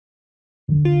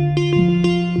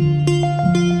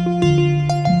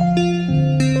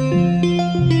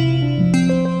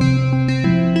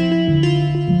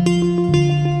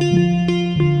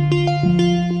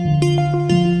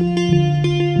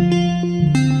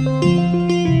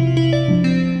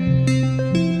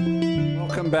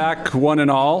One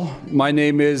and all. My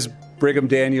name is Brigham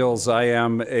Daniels. I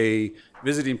am a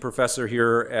visiting professor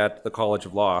here at the College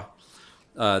of Law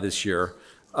this year.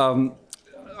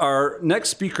 Our next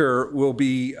speaker will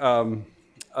be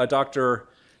Dr.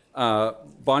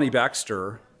 Bonnie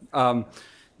Baxter.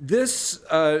 This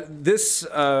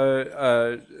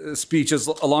speech, is,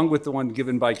 along with the one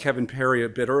given by Kevin Perry a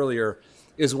bit earlier,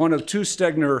 is one of two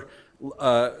Stegner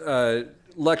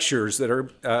lectures that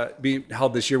are being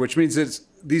held this year, which means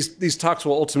these talks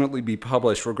will ultimately be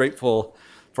published. We're grateful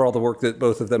for all the work that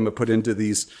both of them have put into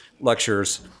these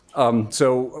lectures.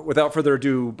 So without further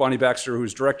ado, Bonnie Baxter,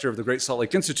 who's director of the Great Salt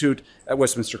Lake Institute at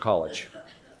Westminster College.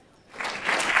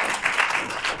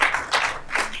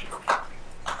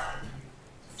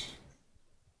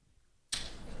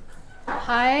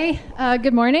 Hi,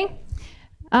 good morning.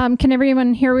 Can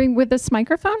everyone hear me with this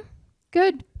microphone?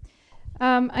 Good.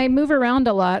 I move around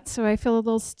a lot, so I feel a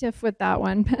little stiff with that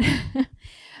one.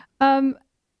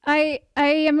 I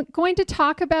am going to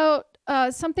talk about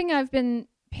something I've been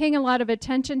paying a lot of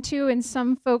attention to, and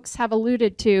some folks have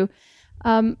alluded to.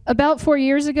 About 4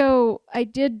 years ago, I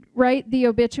did write the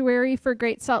obituary for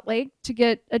Great Salt Lake to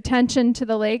get attention to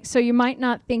the lake, so you might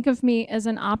not think of me as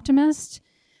an optimist.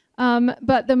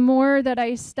 But the more that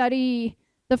I study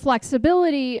the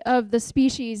flexibility of the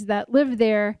species that live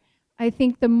there, I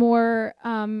think the more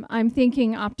I'm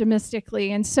thinking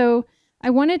optimistically. And so I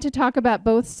wanted to talk about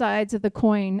both sides of the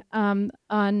coin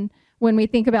on when we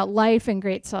think about life in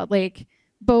Great Salt Lake,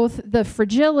 both the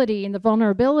fragility and the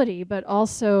vulnerability, but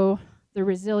also the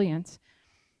resilience.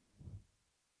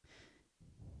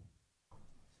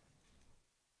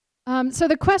 So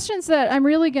the questions that I'm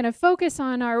really going to focus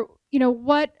on are,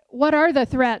 what are the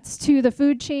threats to the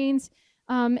food chains,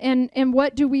 and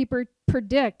what do we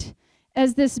predict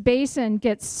as this basin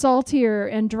gets saltier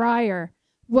and drier?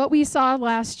 What we saw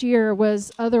last year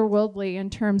was otherworldly in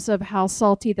terms of how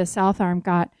salty the South Arm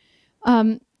got.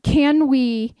 Can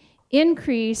we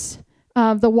increase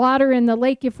the water in the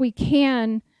lake? If we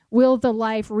can, will the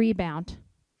life rebound?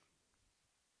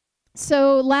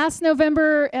 So last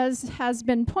November, as has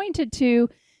been pointed to,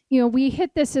 we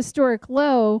hit this historic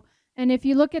low. And if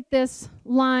you look at this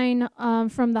line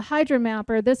from the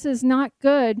hydromapper, this is not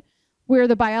good where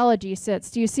the biology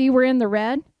sits. Do you see we're in the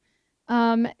red?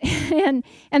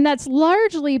 And that's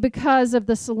largely because of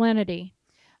the salinity.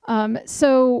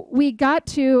 So we got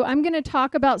to, I'm going to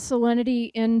talk about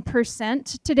salinity in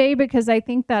percent today because I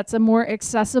think that's a more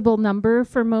accessible number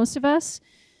for most of us,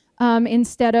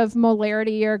 instead of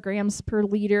molarity or grams per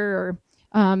liter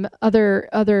or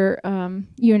other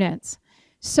units.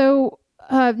 So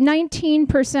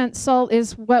 19% salt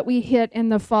is what we hit in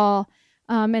the fall.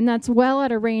 And that's well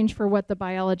at a range for what the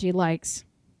biology likes.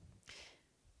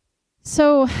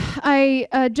 So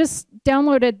I just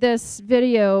downloaded this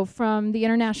video from the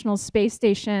International Space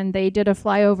Station. They did a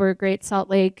flyover Great Salt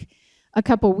Lake a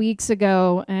couple weeks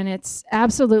ago, and it's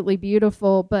absolutely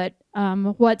beautiful. But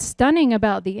what's stunning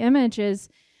about the image is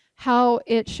how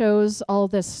it shows all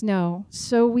the snow.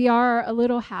 So we are a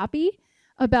little happy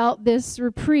about this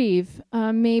reprieve.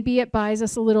 Maybe it buys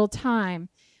us a little time.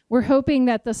 We're hoping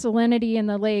that the salinity in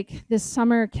the lake this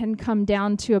summer can come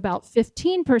down to about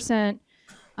 15%.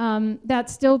 That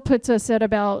still puts us at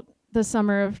about the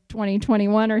summer of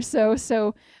 2021 or so.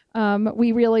 So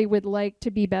we really would like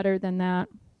to be better than that.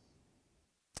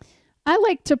 I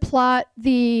like to plot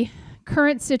the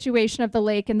current situation of the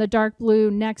lake in the dark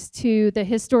blue next to the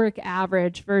historic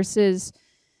average versus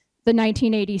the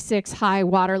 1986 high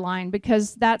water line,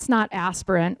 because that's not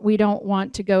aspirant. We don't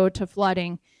want to go to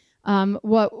flooding.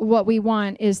 What we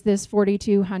want is this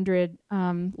 4,200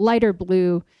 lighter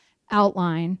blue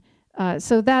outline.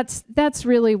 So that's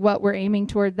really what we're aiming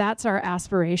toward. That's our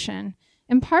aspiration.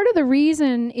 And part of the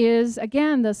reason is,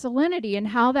 again, the salinity and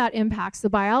how that impacts the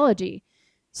biology.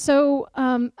 So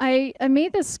I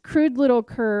made this crude little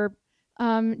curve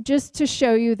just to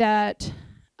show you that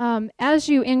as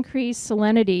you increase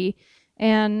salinity,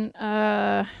 and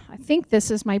I think this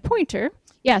is my pointer.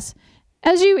 Yes.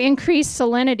 As you increase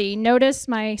salinity, notice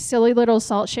my silly little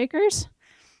salt shakers.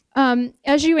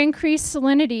 As you increase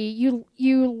salinity,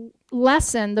 you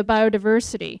lessen the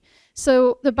biodiversity.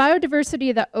 So the biodiversity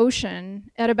of the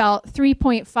ocean at about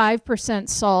 3.5%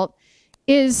 salt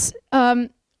is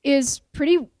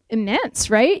pretty immense,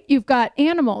 right? You've got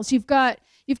animals, you've got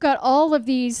all of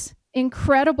these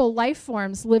incredible life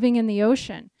forms living in the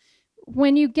ocean.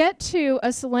 when you get to a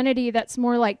salinity that's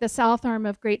more like the south arm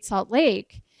of Great Salt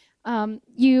Lake,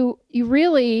 you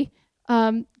really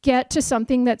get to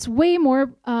something that's way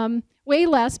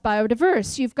less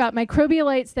biodiverse. You've got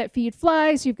microbialites that feed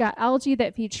flies, you've got algae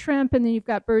that feed shrimp, and then you've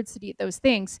got birds that eat those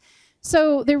things.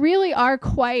 So they really are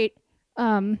quite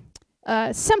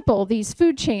simple, these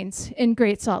food chains in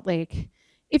Great Salt Lake.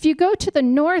 If you go to the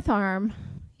north arm,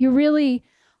 you really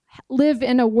live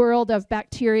in a world of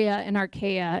bacteria and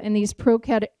archaea and these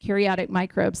prokaryotic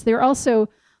microbes. There also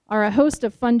are a host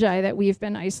of fungi that we've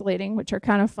been isolating, which are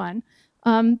kind of fun.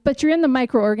 But you're in the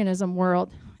microorganism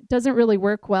world. It doesn't really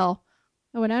work well.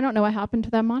 Oh, and I don't know what happened to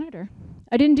that monitor.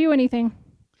 I didn't do anything.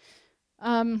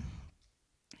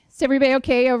 Is everybody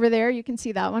okay over there? You can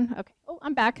see that one. Okay. Oh,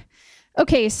 I'm back.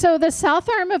 Okay, so the south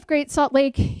arm of Great Salt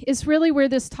Lake is really where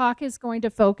this talk is going to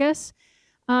focus.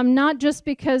 Not just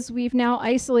because we've now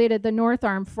isolated the north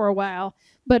arm for a while,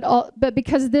 but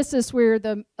because this is where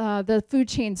the food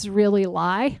chains really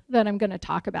lie that I'm going to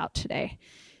talk about today.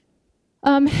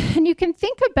 And you can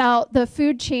think about the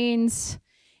food chains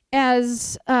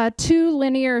as two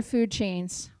linear food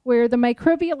chains, where the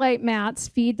microbialite mats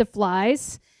feed the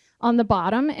flies on the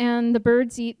bottom, and the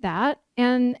birds eat that,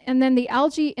 and then the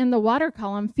algae in the water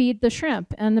column feed the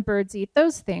shrimp, and the birds eat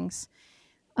those things.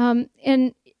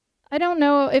 And I don't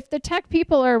know if the tech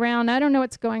people are around. I don't know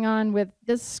what's going on with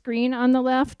this screen on the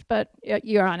left, but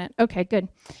you're on it. Okay, good.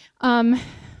 I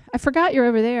forgot you're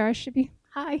over there. I should be,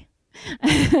 hi.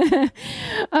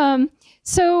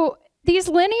 So these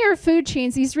linear food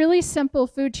chains, these really simple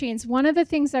food chains, one of the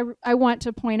things I want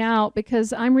to point out,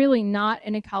 because I'm really not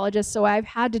an ecologist, so I've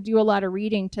had to do a lot of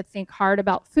reading to think hard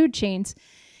about food chains,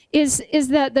 is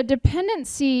that the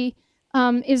dependency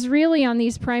is really on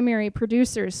these primary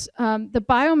producers. The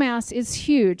biomass is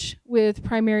huge with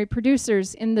primary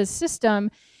producers in the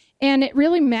system, and it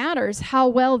really matters how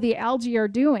well the algae are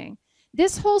doing.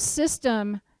 This whole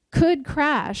system could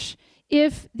crash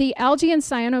if the algae and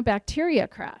cyanobacteria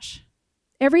crash.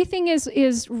 Everything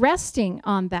is resting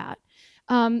on that.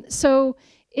 So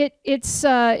it's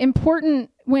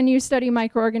important when you study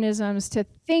microorganisms to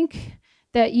think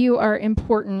that you are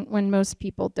important when most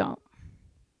people don't.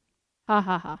 Ha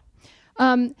ha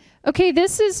ha. Okay,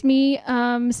 this is me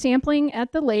sampling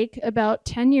at the lake about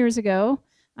 10 years ago.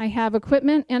 I have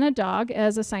equipment and a dog,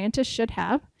 as a scientist should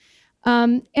have.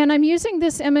 And I'm using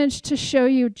this image to show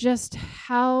you just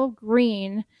how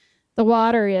green the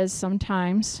water is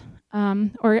sometimes,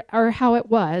 or how it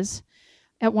was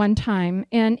at one time.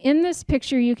 And in this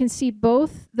picture, you can see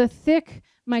both the thick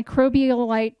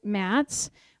microbialite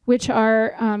mats, which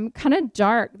are kind of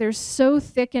dark. They're so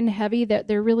thick and heavy that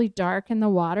they're really dark in the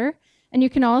water. And you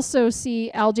can also see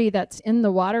algae that's in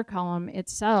the water column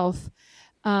itself.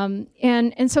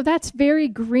 And so that's very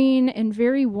green and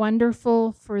very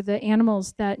wonderful for the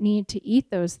animals that need to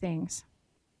eat those things.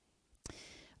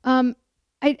 I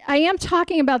am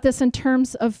talking about this in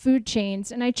terms of food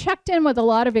chains, and I checked in with a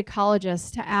lot of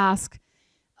ecologists to ask,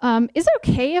 is it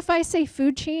okay if I say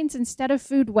food chains instead of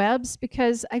food webs?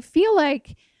 Because I feel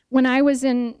like when I was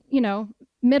in,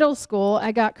 middle school,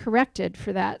 I got corrected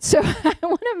for that. So I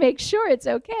want to make sure it's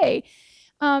okay.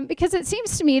 Because it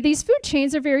seems to me these food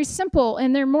chains are very simple,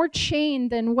 and they're more chain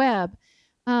than web.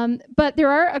 But there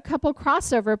are a couple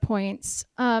crossover points.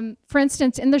 For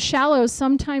instance, in the shallows,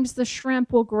 sometimes the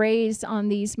shrimp will graze on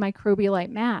these microbialite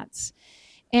mats.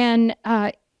 And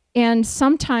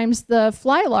sometimes the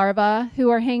fly larvae who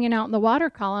are hanging out in the water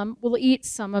column will eat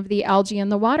some of the algae in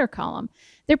the water column.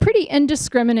 They're pretty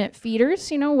indiscriminate feeders,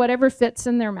 whatever fits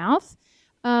in their mouth.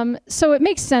 So it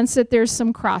makes sense that there's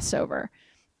some crossover.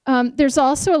 There's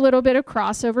also a little bit of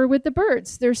crossover with the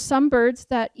birds. There's some birds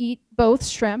that eat both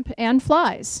shrimp and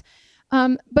flies.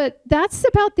 But that's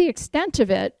about the extent of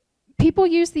it. People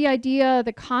use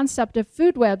the concept of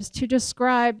food webs to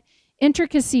describe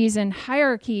intricacies and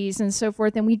hierarchies and so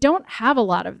forth, and we don't have a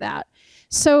lot of that.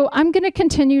 So I'm going to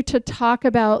continue to talk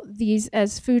about these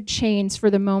as food chains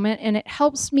for the moment, and it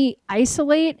helps me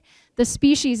isolate the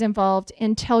species involved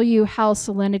and tell you how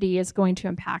salinity is going to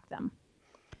impact them.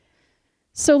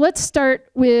 So let's start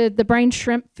with the brine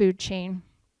shrimp food chain.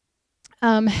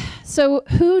 So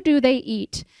who do they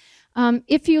eat?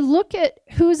 If you look at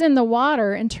who's in the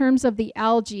water in terms of the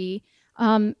algae,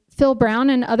 Phil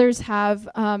Brown and others have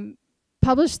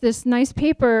published this nice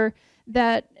paper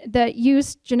that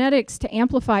used genetics to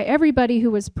amplify everybody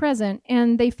who was present,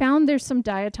 and they found there's some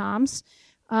diatoms.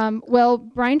 Well,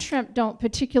 brine shrimp don't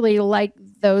particularly like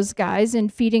those guys in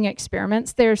feeding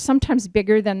experiments. They're sometimes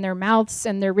bigger than their mouths,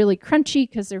 and they're really crunchy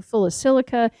because they're full of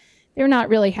silica. They're not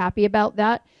really happy about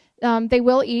that. They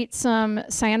will eat some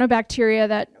cyanobacteria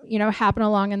that happen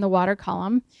along in the water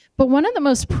column. But one of the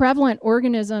most prevalent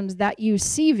organisms that you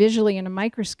see visually in a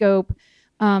microscope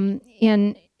at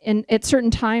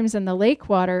certain times in the lake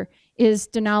water is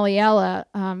Denaliella,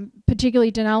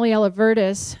 particularly Denaliella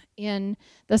viridis in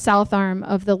the south arm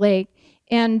of the lake.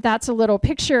 And that's a little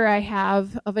picture I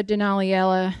have of a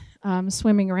Denaliella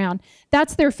swimming around.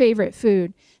 That's their favorite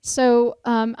food. So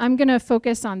I'm going to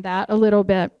focus on that a little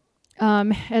bit.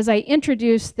 As I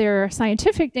introduce their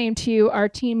scientific name to you,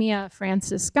 Artemia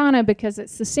franciscana, because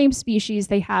it's the same species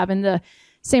they have in the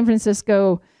San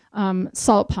Francisco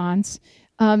salt ponds.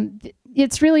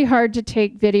 It's really hard to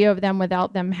take video of them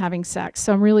without them having sex,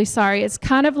 so I'm really sorry. It's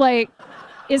kind of like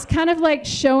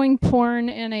showing porn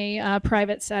in a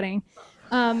private setting,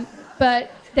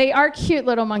 but they are cute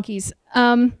little monkeys.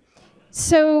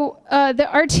 So the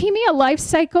Artemia life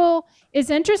cycle is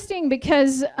interesting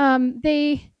because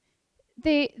they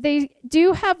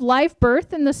do have live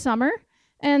birth in the summer,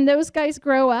 and those guys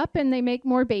grow up and they make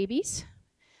more babies.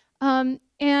 And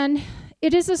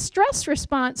it is a stress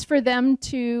response for them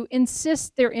to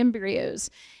encysst their embryos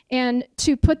and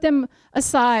to put them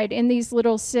aside in these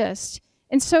little cysts.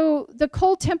 And so the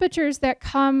cold temperatures that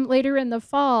come later in the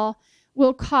fall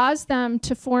will cause them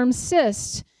to form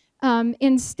cysts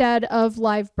instead of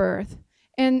live birth.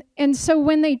 And so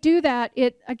when they do that,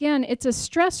 it's a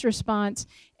stress response.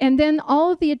 And then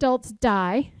all of the adults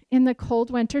die in the cold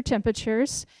winter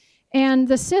temperatures. And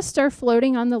the cysts are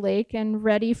floating on the lake and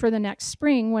ready for the next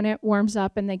spring when it warms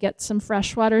up and they get some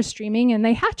fresh water streaming and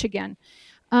they hatch again.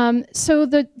 So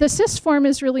the cyst form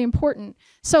is really important.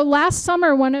 So last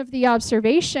summer, one of the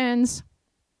observations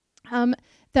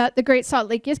that the Great Salt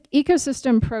Lake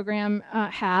Ecosystem Program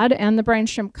had, and the brine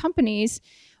shrimp companies,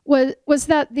 was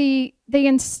that they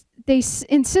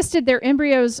encysted their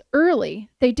embryos early.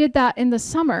 They did that in the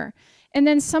summer. And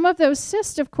then some of those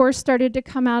cysts, of course, started to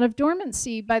come out of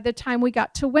dormancy by the time we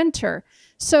got to winter.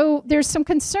 So there's some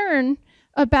concern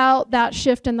about that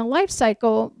shift in the life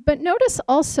cycle. But notice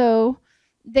also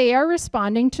they are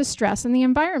responding to stress in the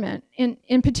environment.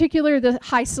 In particular, the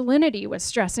high salinity was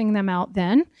stressing them out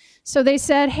then. So they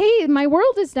said, hey, my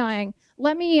world is dying.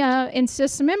 Let me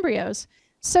encysst some embryos.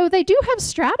 So they do have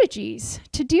strategies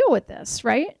to deal with this,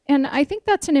 right? And I think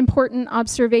that's an important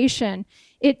observation.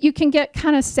 You can get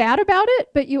kind of sad about it,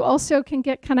 but you also can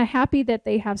get kind of happy that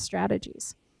they have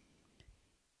strategies.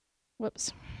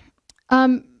 Whoops.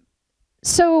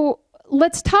 So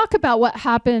let's talk about what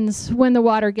happens when the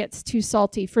water gets too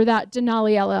salty for that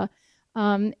Denaliella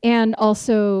and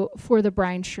also for the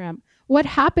brine shrimp. What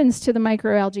happens to the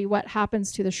microalgae? What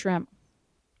happens to the shrimp?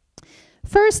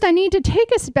 First, I need to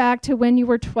take us back to when you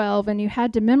were 12 and you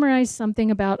had to memorize something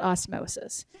about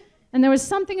osmosis. And there was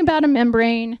something about a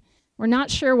membrane. We're not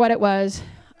sure what it was.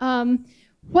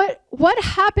 What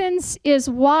happens is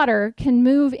water can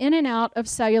move in and out of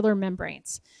cellular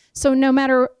membranes. So no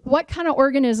matter what kind of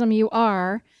organism you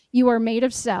are made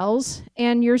of cells,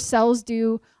 and your cells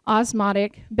do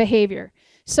osmotic behavior.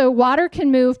 So water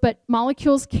can move, but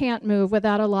molecules can't move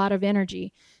without a lot of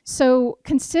energy. So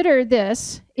consider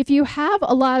this. If you have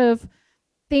a lot of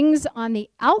things on the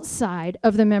outside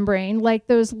of the membrane, like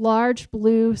those large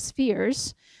blue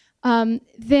spheres,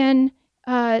 then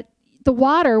the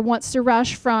water wants to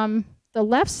rush from the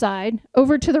left side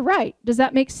over to the right. Does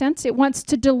that make sense? It wants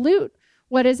to dilute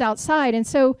what is outside. And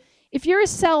so if you're a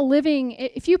cell living,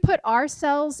 if you put our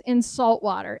cells in salt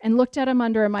water and looked at them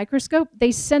under a microscope,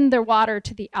 they send their water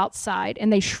to the outside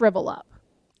and they shrivel up.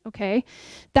 Okay,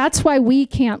 that's why we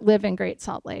can't live in Great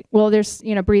Salt Lake. Well, there's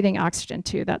breathing oxygen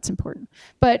too. That's important.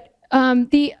 But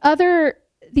the other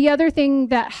thing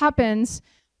that happens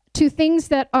to things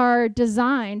that are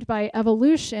designed by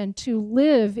evolution to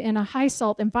live in a high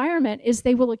salt environment is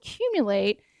they will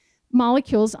accumulate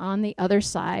molecules on the other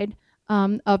side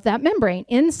of that membrane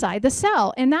inside the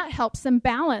cell, and that helps them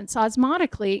balance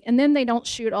osmotically, and then they don't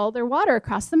shoot all their water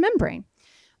across the membrane.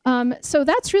 So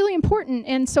that's really important.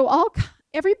 And so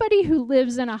everybody who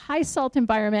lives in a high salt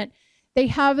environment, they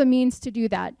have a means to do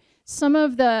that. Some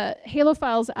of the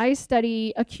halophiles I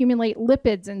study accumulate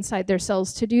lipids inside their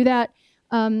cells to do that.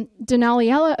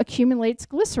 Denaliella accumulates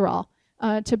glycerol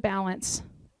to balance.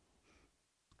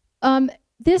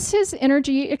 This is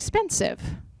energy expensive.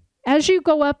 As you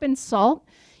go up in salt,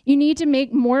 you need to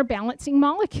make more balancing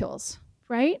molecules,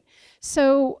 right?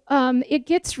 So it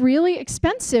gets really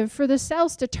expensive for the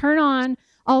cells to turn on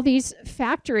all these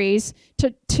factories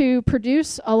to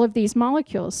produce all of these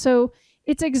molecules. So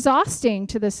it's exhausting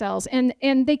to the cells, and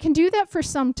they can do that for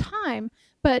some time,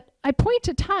 but I point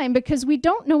to time because we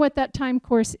don't know what that time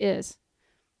course is.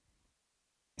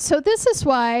 So this is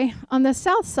why on the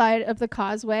south side of the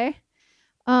causeway,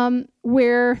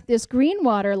 where this green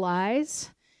water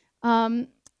lies,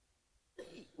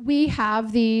 we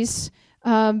have this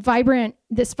vibrant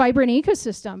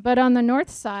ecosystem. But on the north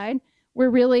side,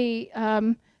 we're really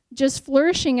just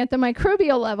flourishing at the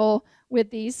microbial level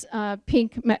with these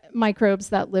pink microbes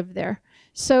that live there.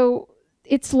 So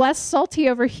it's less salty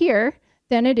over here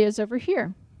than it is over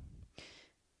here.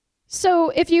 So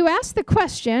if you ask the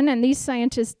question, and these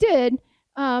scientists did,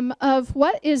 of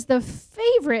what is the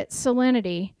favorite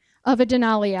salinity of a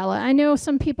Denaliella, I know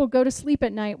some people go to sleep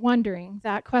at night wondering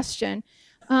that question.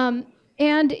 And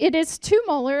it is 2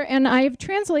 molar, and I've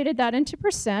translated that into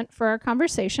percent for our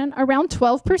conversation, around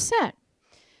 12%.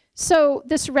 So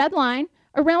this red line,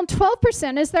 around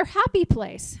 12% is their happy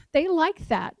place. They like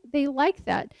that. They like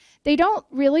that. They don't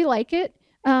really like it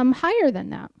higher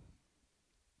than that.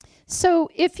 So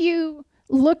if you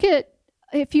look at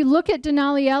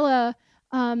Denaliella,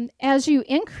 as you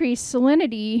increase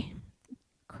salinity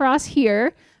across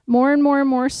here, more and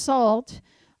more salt,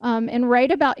 and right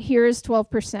about here is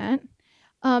 12%,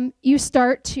 you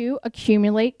start to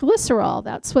accumulate glycerol.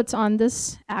 That's what's on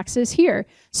this axis here.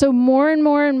 So more and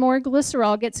more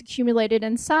glycerol gets accumulated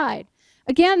inside.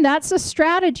 Again, that's a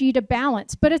strategy to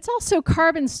balance, but it's also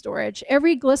carbon storage.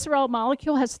 Every glycerol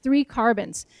molecule has 3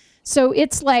 carbons. So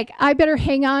it's like, I better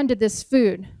hang on to this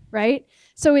food, right?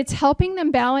 So it's helping them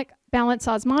balance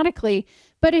osmotically,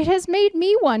 but it has made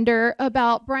me wonder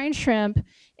about brine shrimp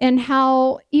and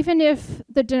how even if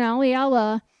the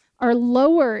Denaliella are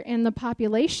lower in the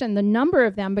population, the number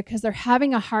of them, because they're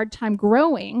having a hard time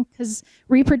growing, because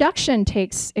reproduction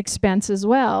takes expense as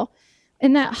well.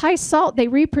 In that high salt, they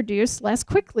reproduce less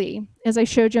quickly, as I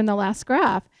showed you in the last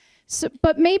graph. So,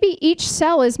 but maybe each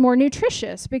cell is more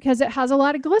nutritious because it has a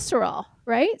lot of glycerol,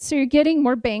 right? So you're getting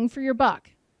more bang for your buck,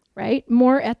 right?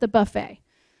 More at the buffet.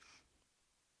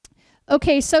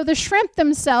 Okay, so the shrimp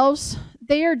themselves,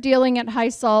 they are dealing at high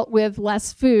salt with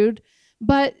less food,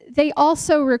 but they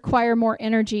also require more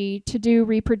energy to do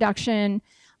reproduction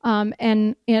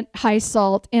and at high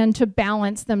salt and to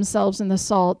balance themselves in the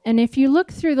salt. And if you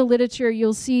look through the literature,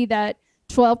 you'll see that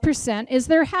 12% is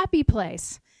their happy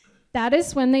place. That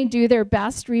is when they do their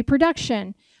best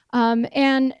reproduction.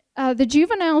 The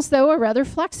juveniles, though, are rather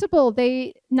flexible.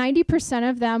 90%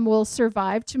 of them will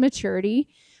survive to maturity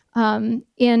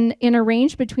in a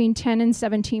range between 10 and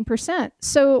 17%.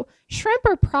 So shrimp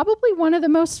are probably one of the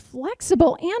most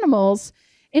flexible animals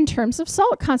in terms of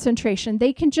salt concentration.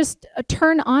 They can just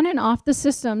turn on and off the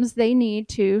systems they need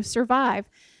to survive.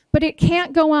 But it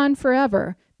can't go on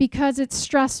forever because it's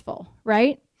stressful,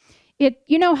 right?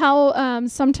 You know how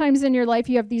sometimes in your life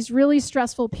you have these really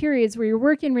stressful periods where you're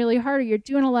working really hard or you're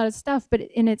doing a lot of stuff,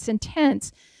 and it's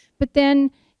intense. But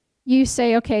then you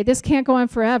say, okay, this can't go on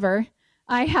forever.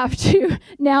 I have to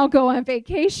now go on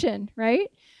vacation,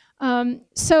 right?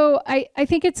 So I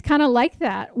think it's kind of like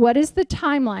that. What is the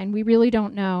timeline? We really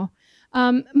don't know.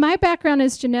 My background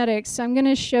is genetics, so I'm going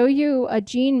to show you a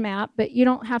gene map, but you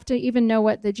don't have to even know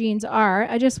what the genes are.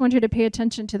 I just want you to pay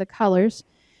attention to the colors.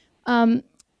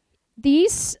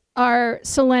 These are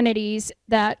salinities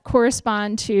that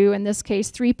correspond to, in this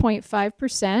case,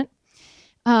 3.5%.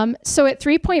 So at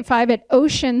 3.5 at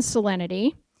ocean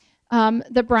salinity,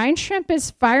 the brine shrimp is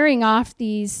firing off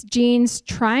these genes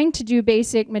trying to do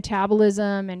basic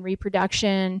metabolism and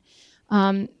reproduction,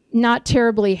 not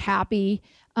terribly happy,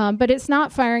 but it's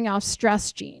not firing off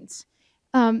stress genes.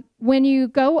 When you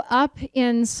go up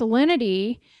in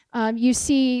salinity, you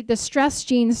see the stress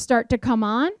genes start to come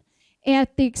on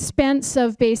at the expense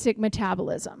of basic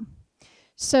metabolism.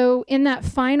 So in that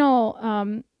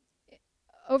final,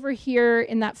 over here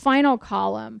in that final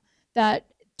column, that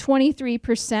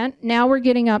 23%, now we're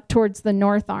getting up towards the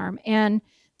north arm, and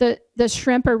the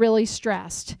shrimp are really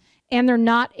stressed, and they're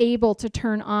not able to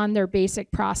turn on their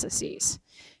basic processes.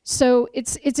 So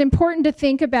it's important to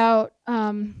think about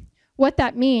what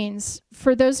that means.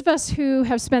 For those of us who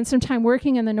have spent some time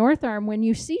working in the north arm, when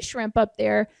you see shrimp up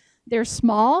there, they're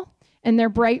small and they're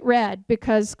bright red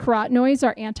because carotenoids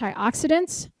are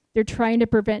antioxidants. They're trying to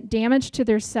prevent damage to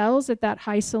their cells at that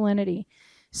high salinity.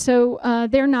 So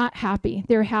they're not happy.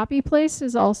 Their happy place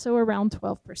is also around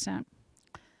 12%.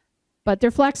 But they're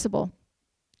flexible.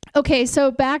 Okay, so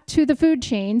back to the food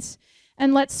chains.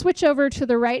 And let's switch over to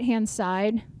the right-hand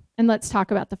side and let's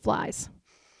talk about the flies.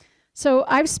 So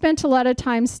I've spent a lot of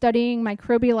time studying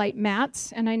microbialite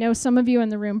mats, and I know some of you in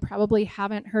the room probably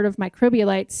haven't heard of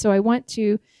microbialites, so I want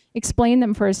to explain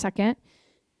them for a second.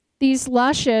 These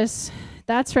luscious,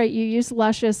 that's right, you use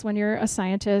luscious when you're a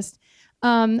scientist,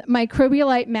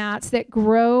 microbialite mats that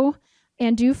grow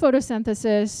and do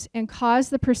photosynthesis and cause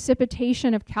the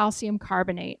precipitation of calcium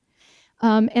carbonate.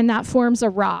 And that forms a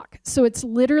rock. So it's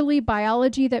literally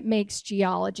biology that makes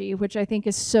geology, which I think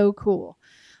is so cool.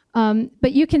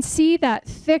 But you can see that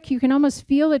thick, you can almost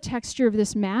feel the texture of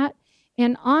this mat.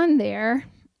 And on there,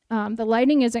 the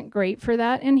lighting isn't great for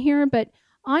that in here, but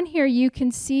on here you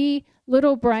can see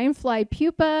little brine fly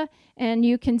pupa, and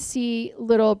you can see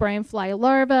little brine fly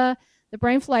larvae. The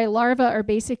brine fly larvae are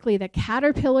basically the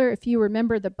caterpillar, if you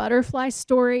remember the butterfly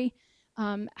story,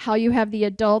 how you have the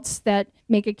adults that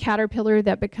make a caterpillar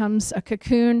that becomes a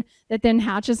cocoon that then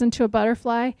hatches into a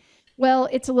butterfly. Well,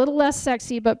 it's a little less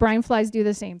sexy, but brine flies do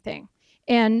the same thing.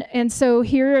 And so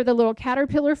here are the little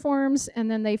caterpillar forms, and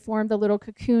then they form the little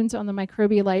cocoons on the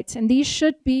microbialites. And these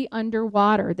should be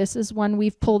underwater. This is one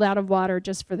we've pulled out of water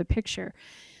just for the picture.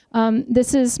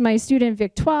 This is my student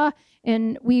Victoire,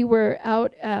 and we were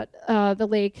out at the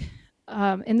lake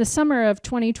in the summer of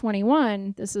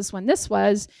 2021. This is when this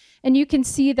was, and you can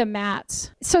see the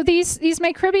mats. So these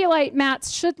microbialite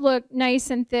mats should look nice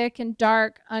and thick and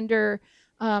dark under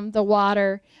the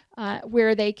water,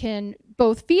 where they can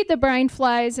both feed the brine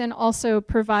flies and also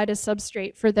provide a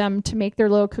substrate for them to make their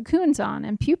little cocoons on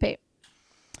and pupate.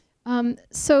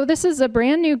 So this is a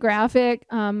brand new graphic.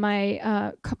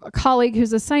 My colleague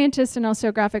who's a scientist and also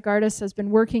a graphic artist has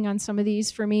been working on some of these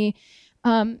for me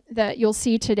that you'll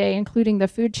see today, including the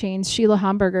food chains, Sheila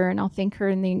Hamburger, and I'll thank her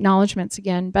in the acknowledgements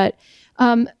again. But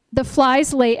the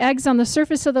flies lay eggs on the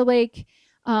surface of the lake.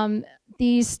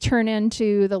 These turn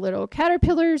into the little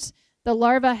caterpillars. The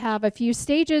larvae have a few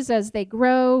stages as they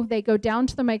grow. They go down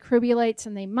to the microbialites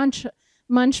and they munch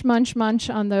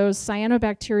on those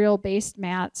cyanobacterial-based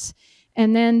mats.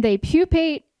 And then they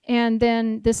pupate, and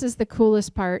then this is the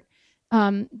coolest part.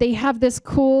 They have this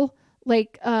cool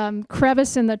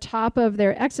crevice in the top of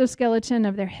their exoskeleton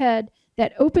of their head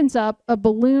that opens up, a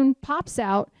balloon pops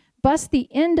out, busts the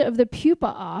end of the pupa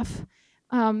off,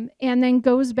 and then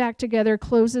goes back together,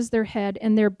 closes their head,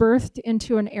 and they're birthed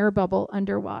into an air bubble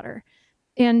underwater.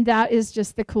 And that is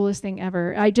just the coolest thing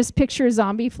ever. I just picture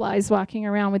zombie flies walking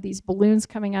around with these balloons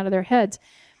coming out of their heads.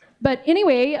 But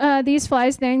anyway, these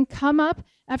flies then come up.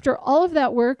 After all of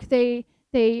that work, they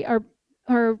are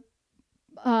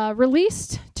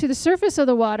released to the surface of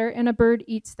the water, and a bird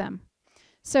eats them.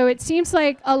 So it seems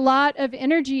like a lot of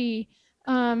energy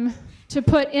to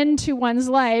put into one's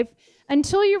life,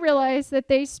 until you realize that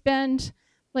they spend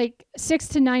like 6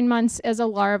 to 9 months as a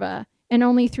larva and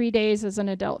only 3 days as an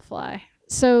adult fly.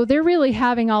 So they're really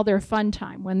having all their fun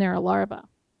time when they're a larva.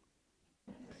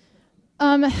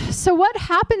 So what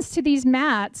happens to these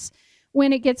mats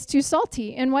when it gets too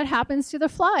salty? And what happens to the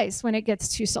flies when it gets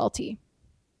too salty?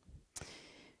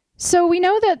 So we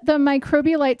know that the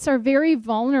microbialites are very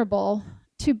vulnerable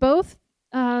to both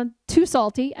too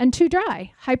salty and too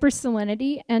dry,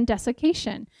 hypersalinity and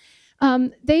desiccation.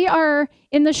 They are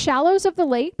in the shallows of the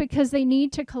lake because they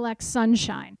need to collect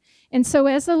sunshine. And so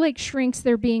as the lake shrinks,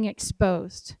 they're being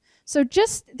exposed. So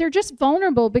they're just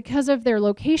vulnerable because of their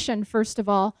location, first of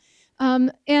all.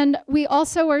 And we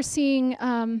also are seeing,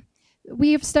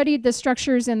 we have studied the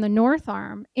structures in the North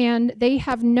Arm, and they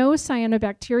have no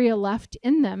cyanobacteria left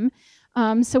in them.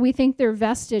 So we think they're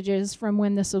vestiges from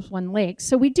when this was one lake.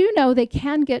 So we do know they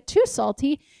can get too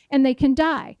salty and they can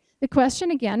die. The question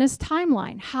again is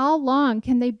timeline. How long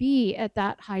can they be at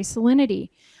that high salinity?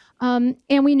 And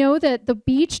we know that the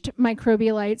beached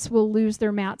microbialites will lose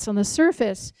their mats on the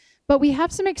surface, but we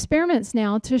have some experiments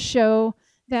now to show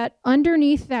that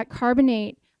underneath that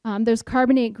carbonate, those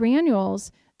carbonate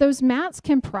granules, those mats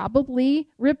can probably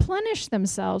replenish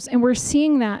themselves, and we're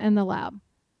seeing that in the lab.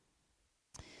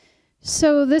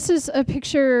 So this is a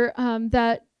picture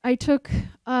that I took,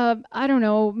 I don't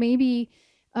know, maybe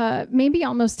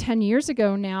almost 10 years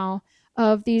ago now,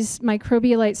 of these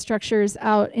microbialite structures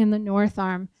out in the North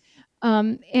Arm.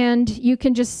 And you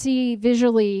can just see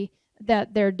visually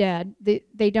that they're dead.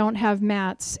 They don't have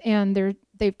mats, and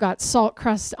they've got salt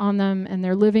crust on them, and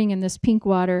they're living in this pink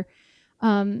water.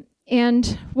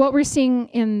 And what we're seeing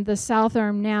in the South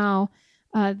Arm now,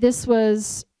 this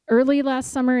was early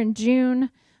last summer in June.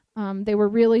 They were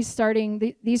really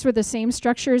starting, these were the same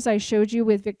structures I showed you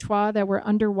with Victoire that were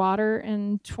underwater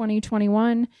in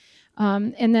 2021.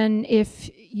 And then if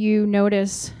you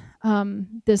notice,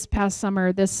 this past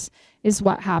summer, this is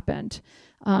what happened.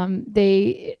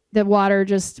 The water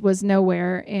just was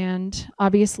nowhere, and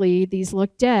obviously these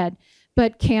look dead,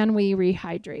 but can we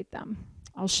rehydrate them?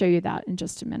 I'll show you that in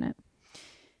just a minute.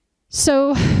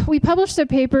 So we published a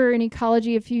paper in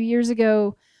Ecology a few years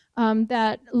ago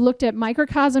that looked at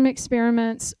microcosm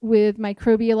experiments with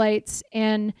microbialites,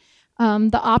 and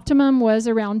The optimum was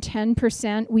around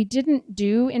 10%. We didn't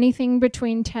do anything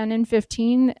between 10 and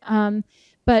 15,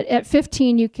 but at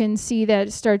 15 you can see that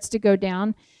it starts to go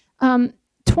down. 20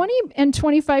 and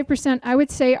 25%, I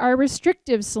would say, are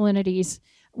restrictive salinities.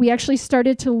 We actually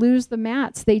started to lose the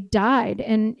mats. They died,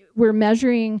 and we're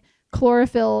measuring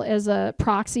chlorophyll as a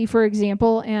proxy, for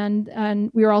example,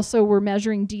 and we were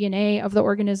measuring DNA of the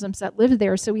organisms that lived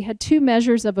there. So we had 2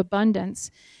 measures of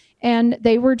abundance, and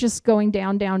they were just going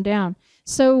down, down, down.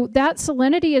 So that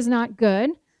salinity is not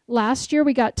good. Last year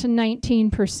we got to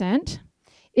 19%.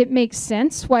 It makes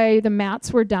sense why the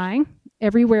mats were dying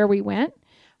everywhere we went,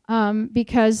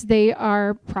 because they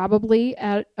are probably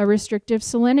at a restrictive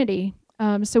salinity.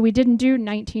 So we didn't do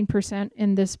 19%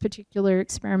 in this particular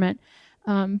experiment,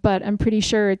 but I'm pretty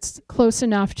sure it's close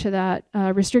enough to that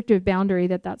restrictive boundary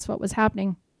that that's what was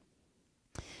happening.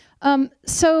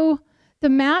 So the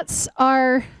mats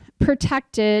are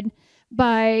protected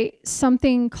by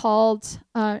something called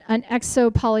an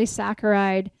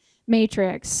exopolysaccharide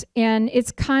matrix, and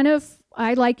it's kind of,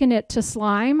 I liken it to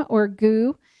slime or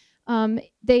goo.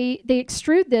 They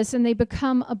extrude this and they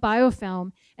become a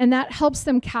biofilm, and that helps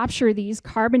them capture these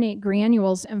carbonate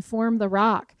granules and form the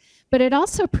rock, but it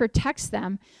also protects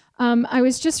them. I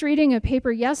was just reading a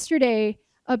paper yesterday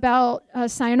about a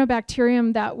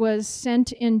cyanobacterium that was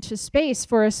sent into space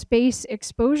for a space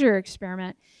exposure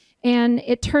experiment, and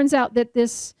it turns out that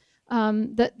this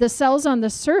the cells on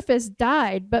the surface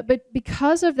died, but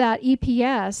because of that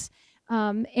EPS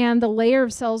and the layer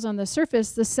of cells on the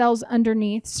surface, the cells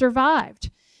underneath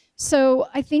survived. So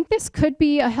I think this could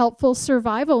be a helpful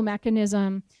survival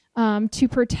mechanism to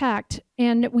protect.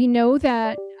 And we know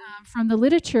that from the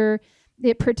literature,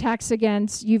 it protects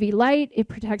against UV light, it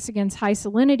protects against high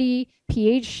salinity,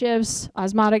 pH shifts,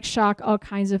 osmotic shock, all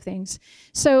kinds of things.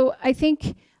 So I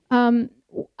think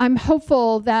I'm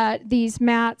hopeful that these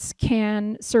mats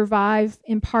can survive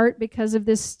in part because of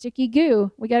this sticky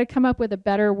goo. We got to come up with a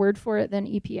better word for it than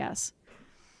EPS.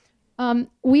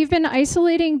 We've been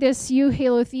isolating this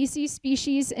Euhalothece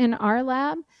species in our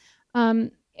lab,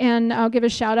 and I'll give a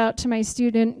shout out to my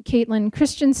student Caitlin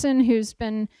Christensen, who's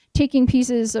been taking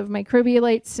pieces of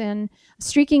microbialates and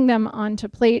streaking them onto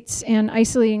plates and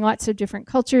isolating lots of different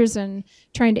cultures and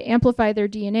trying to amplify their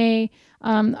DNA.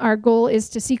 Our goal is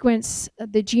to sequence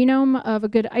the genome of a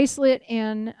good isolate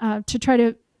and to try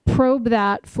to probe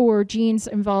that for genes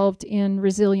involved in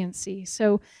resiliency.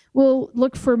 So we'll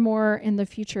look for more in the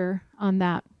future on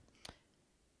that.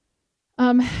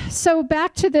 So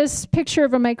back to this picture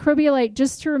of a microbialite,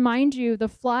 just to remind you, the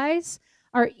flies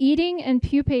are eating and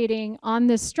pupating on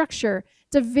this structure.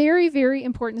 It's a very, very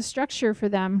important structure for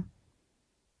them.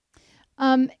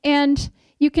 And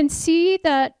you can see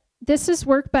that this is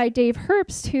work by Dave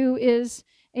Herbst, who is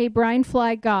a brine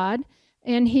fly god,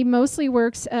 and he mostly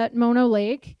works at Mono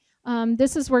Lake.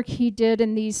 This is work he did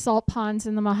in these salt ponds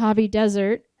in the Mojave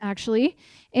Desert, actually.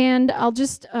 And I'll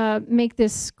just make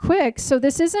this quick. So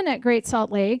this isn't at Great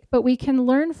Salt Lake, but we can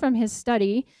learn from his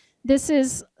study. This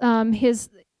is his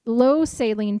low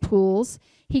saline pools.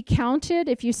 He counted,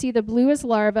 if you see the blue is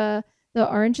larva, the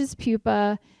orange is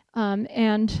pupa,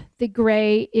 and the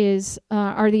gray is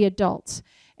are the adults.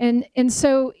 And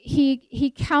so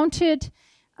he counted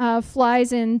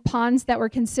flies in ponds that were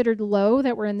considered low,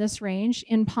 that were in this range,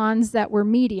 in ponds that were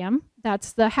medium.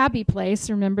 That's the happy place,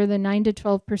 remember, the 9 to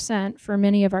 12% for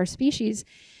many of our species,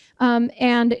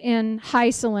 and in high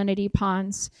salinity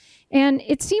ponds. And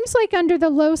it seems like under the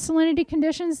low salinity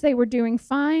conditions, they were doing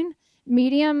fine.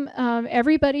 Medium,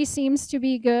 everybody seems to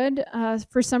be good.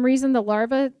 For some reason, the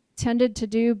larvae tended to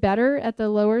do better at the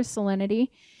lower salinity.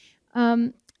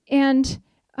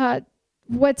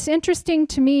 What's interesting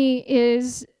to me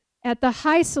is at the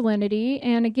high salinity,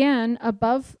 and again,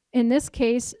 above, in this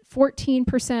case,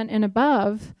 14% and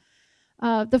above,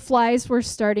 the flies were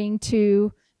starting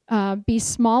to be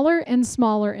smaller and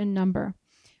smaller in number.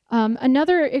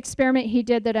 Another experiment he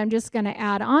did that I'm just going to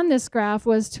add on this graph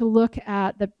was to look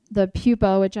at the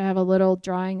pupa, which I have a little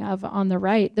drawing of on the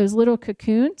right, those little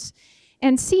cocoons,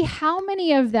 and see how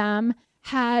many of them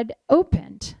had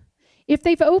opened. If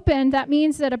they've opened, that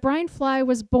means that a brine fly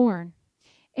was born.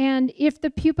 And if the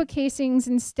pupa casings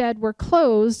instead were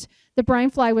closed, the brine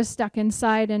fly was stuck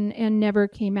inside and never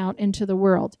came out into the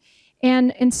world.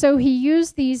 And so he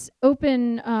used these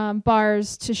open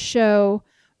bars to show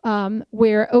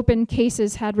where open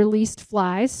cases had released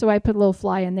flies. So I put a little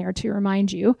fly in there to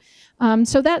remind you.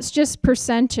 So that's just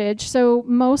percentage. So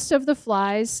most of the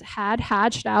flies had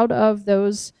hatched out of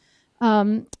those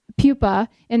pupa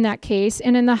in that case,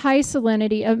 and in the high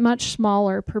salinity, a much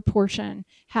smaller proportion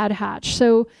had hatched.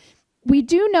 So We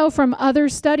do know from other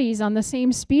studies on the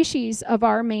same species of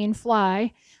our main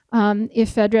fly,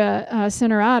 Ephedra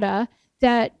cinerata,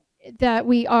 that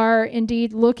we are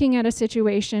indeed looking at a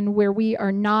situation where we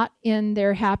are not in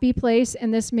their happy place,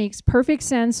 and this makes perfect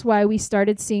sense why we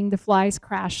started seeing the flies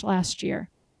crash last year.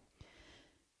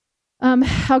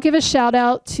 I'll give a shout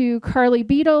out to Carly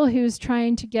Beadle, who's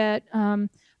trying to get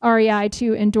REI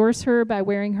to endorse her by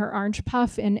wearing her orange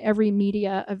puff in every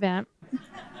media event.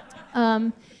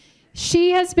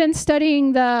 She has been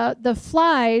studying the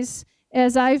flies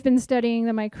as I've been studying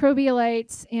the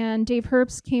microbialites, and Dave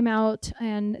Herbst came out,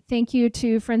 and thank you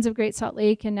to Friends of Great Salt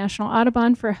Lake and National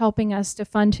Audubon for helping us to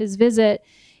fund his visit.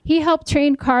 He helped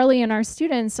train Carly and our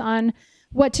students on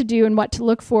what to do and what to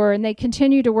look for, and they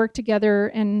continue to work together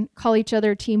and call each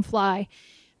other Team Fly.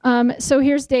 So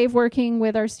here's Dave working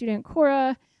with our student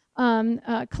Cora,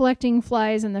 collecting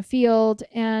flies in the field,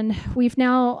 and we've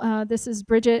now, this is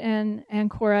Bridget and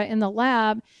Cora in the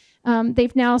lab.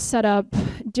 They've now set up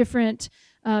different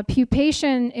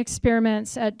pupation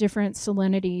experiments at different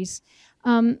salinities.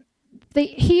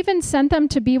 He even sent them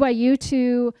to BYU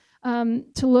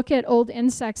to look at old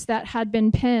insects that had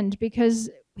been pinned, because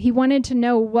he wanted to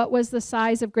know what was the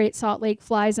size of Great Salt Lake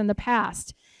flies in the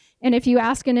past. And if you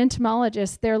ask an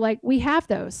entomologist, they're like, we have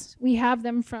those. We have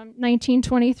them from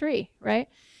 1923, right?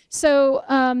 So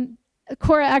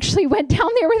Cora actually went down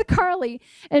there with Carly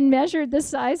and measured the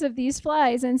size of these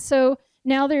flies. And so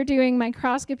now they're doing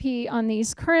microscopy on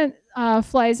these current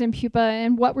flies in pupa,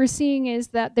 and what we're seeing is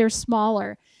that they're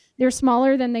smaller. They're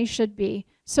smaller than they should be.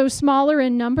 So smaller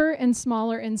in number and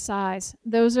smaller in size.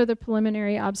 Those are the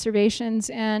preliminary observations.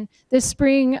 And this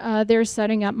spring, they're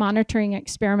setting up monitoring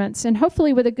experiments. And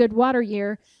hopefully with a good water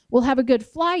year, we'll have a good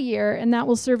fly year, and that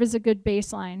will serve as a good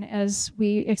baseline as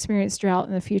we experience drought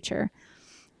in the future.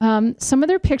 Some of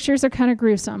their pictures are kind of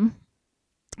gruesome.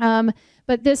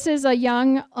 But this is a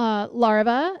young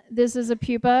larva, this is a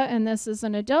pupa, and this is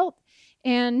an adult.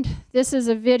 And this is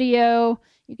a video.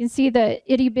 You can see the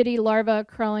itty bitty larva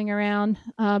crawling around,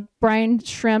 brine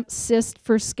shrimp cyst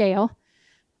for scale.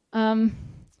 And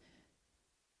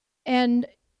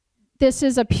this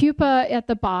is a pupa at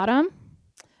the bottom.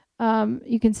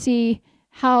 You can see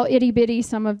how itty bitty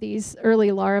some of these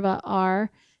early larvae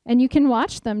are. And you can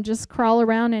watch them just crawl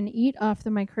around and eat off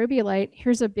the microbialite.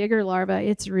 Here's a bigger larva.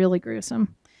 It's really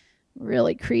gruesome,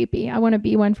 really creepy. I want to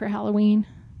be one for Halloween.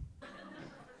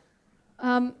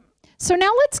 So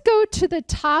now let's go to the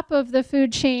top of the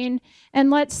food chain, and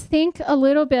let's think a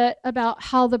little bit about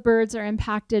how the birds are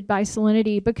impacted by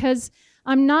salinity, because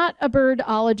I'm not a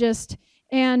birdologist,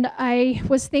 and I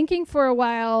was thinking for a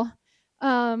while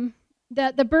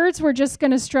that the birds were just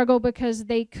going to struggle because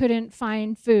they couldn't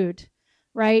find food,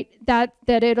 right? That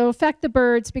it'll affect the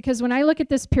birds, because when I look at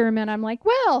this pyramid, I'm like,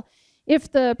 well,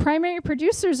 if the primary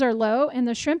producers are low and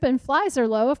the shrimp and flies are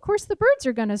low, of course the birds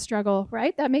are going to struggle,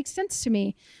 right? That makes sense to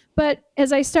me. But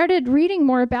as I started reading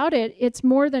more about it, it's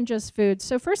more than just food.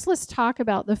 So first, let's talk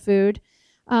about the food.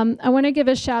 I want to give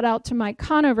a shout out to Mike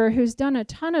Conover, who's done a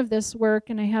ton of this work,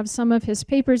 and I have some of his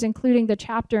papers, including the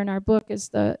chapter in our book is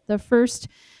the first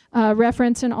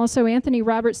reference. And also Anthony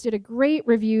Roberts did a great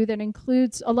review that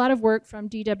includes a lot of work from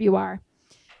DWR.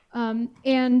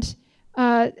 And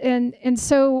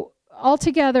so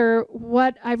altogether,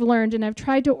 what I've learned, and I've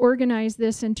tried to organize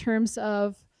this in terms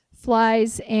of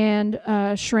flies and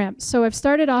shrimp. So I've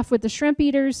started off with the shrimp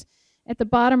eaters. At the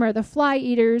bottom are the fly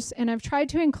eaters, and I've tried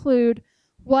to include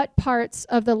what parts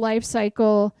of the life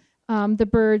cycle the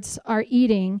birds are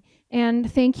eating.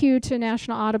 And thank you to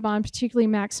National Audubon, particularly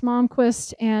Max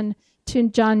Malmquist, and to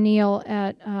John Neal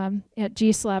at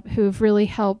GSLAP, who've really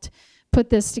helped put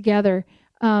this together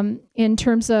in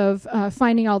terms of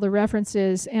finding all the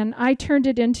references. And I turned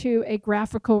it into a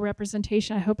graphical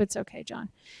representation. I hope it's okay, John.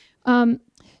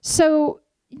 So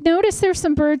notice there's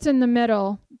some birds in the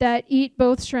middle that eat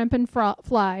both shrimp and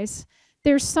flies.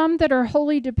 There's some that are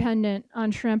wholly dependent on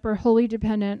shrimp or wholly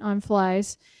dependent on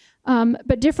flies,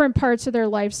 but different parts of their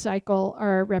life cycle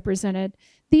are represented.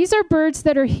 These are birds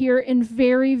that are here in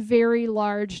very, very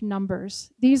large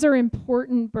numbers. These are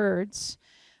important birds.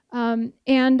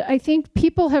 And I think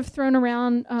people have thrown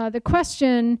around the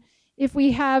question, if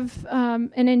we have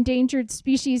an Endangered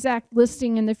Species Act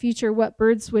listing in the future, what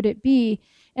birds would it be?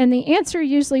 And the answer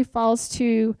usually falls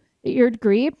to the eared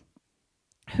grebe,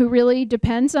 who really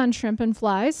depends on shrimp and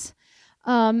flies,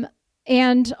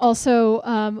 and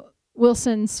also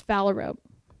Wilson's phalarope.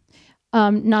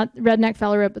 Not redneck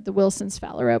phalarope, but the Wilson's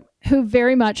phalarope, who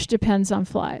very much depends on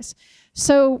flies.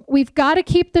 So we've got to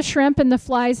keep the shrimp and the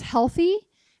flies healthy,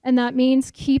 and that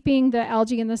means keeping the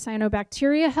algae and the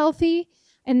cyanobacteria healthy.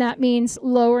 And that means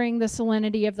lowering the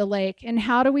salinity of the lake. And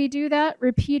how do we do that?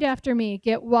 Repeat after me.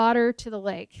 Get water to the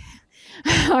lake.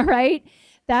 All right?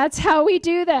 That's how we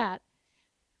do that.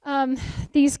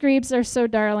 These grebes are so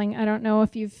darling. I don't know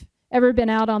if you've ever been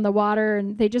out on the water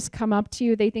and they just come up to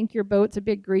you. They think your boat's a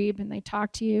big grebe and they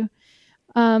talk to you.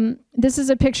 This is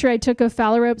a picture I took of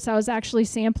phalaropes. I was actually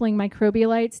sampling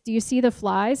microbialites. Do you see the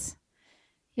flies?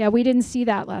 Yeah, we didn't see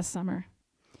that last summer.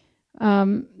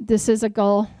 This is a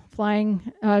gull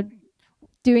flying,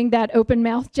 doing that open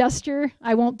mouth gesture.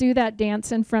 I won't do that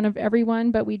dance in front of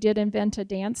everyone, but we did invent a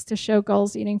dance to show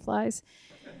gulls eating flies.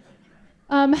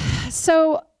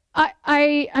 So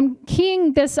I'm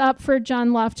keying this up for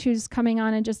John Luft, who's coming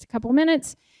on in just a couple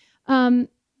minutes,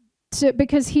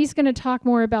 because he's going to talk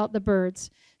more about the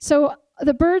birds. So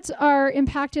the birds are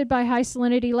impacted by high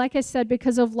salinity, like I said,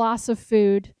 because of loss of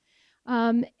food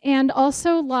and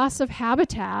also loss of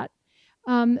habitat.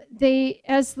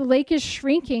 As the lake is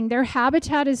shrinking, their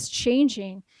habitat is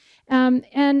changing.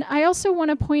 And I also want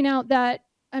to point out that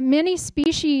many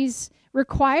species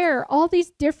require all these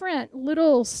different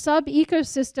little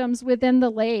sub-ecosystems within the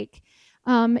lake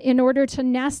in order to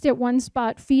nest at one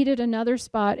spot, feed at another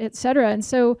spot, et cetera. And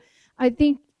so I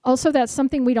think also that's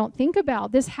something we don't think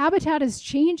about. This habitat is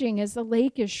changing as the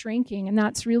lake is shrinking, and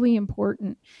that's really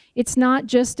important. It's not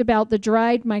just about the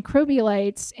dried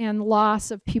microbialites and loss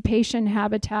of pupation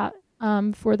habitat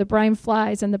for the brine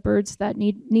flies and the birds that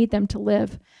need them to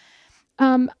live.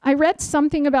 I read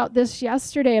something about this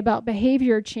yesterday about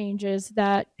behavior changes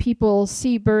that people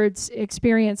see birds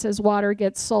experience as water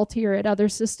gets saltier at other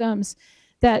systems,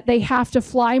 that they have to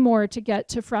fly more to get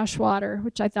to fresh water,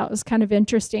 which I thought was kind of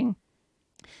interesting.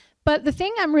 But the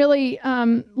thing I'm really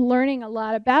learning a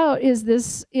lot about is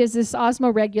this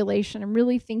osmoregulation. I'm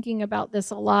really thinking about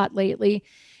this a lot lately.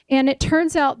 And it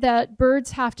turns out that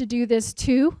birds have to do this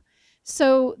too.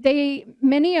 So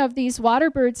many of these water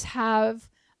birds have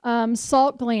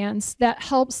salt glands that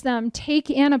helps them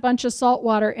take in a bunch of salt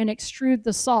water and extrude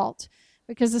the salt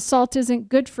because the salt isn't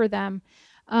good for them.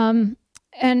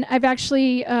 And I've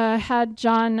actually had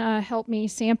John help me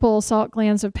sample salt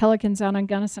glands of pelicans out on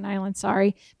Gunnison Island,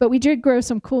 sorry. But we did grow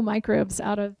some cool microbes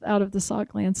out of the salt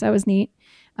glands. That was neat.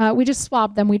 We just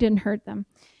swabbed them. We didn't hurt them.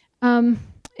 And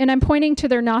I'm pointing to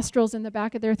their nostrils in the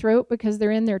back of their throat because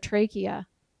they're in their trachea.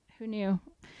 Who knew?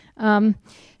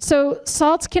 So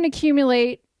salts can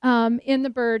accumulate in the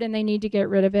bird and they need to get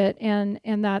rid of it.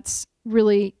 And that's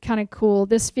really kind of cool.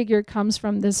 This figure comes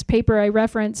from this paper I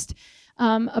referenced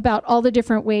about all the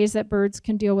different ways that birds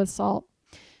can deal with salt.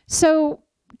 So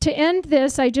to end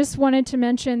this, I just wanted to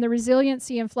mention the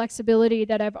resiliency and flexibility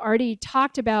that I've already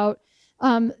talked about.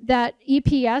 That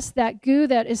EPS, that goo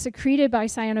that is secreted by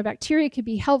cyanobacteria, could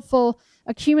be helpful.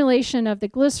 Accumulation of the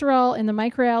glycerol and the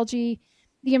microalgae.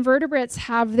 The invertebrates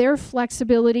have their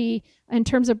flexibility in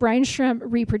terms of brine shrimp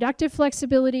reproductive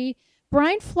flexibility.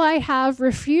 Brine fly have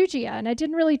refugia, and I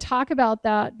didn't really talk about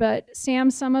that, but Sam,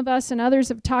 some of us and others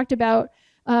have talked about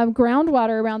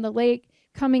groundwater around the lake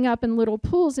coming up in little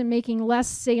pools and making less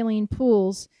saline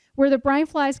pools where the brine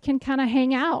flies can kind of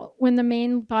hang out when the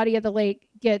main body of the lake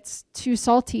gets too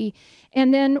salty.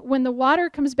 And then when the water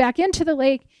comes back into the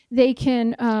lake, they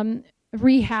can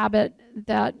rehabit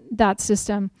that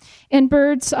system. And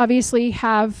birds obviously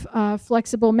have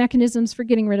flexible mechanisms for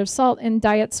getting rid of salt and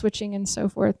diet switching and so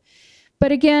forth.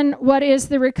 But again, what is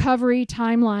the recovery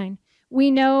timeline?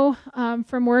 We know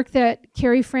from work that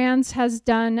Carrie Franz has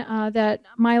done that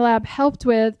my lab helped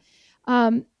with,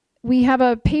 we have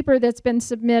a paper that's been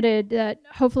submitted that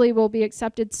hopefully will be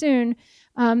accepted soon.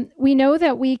 We know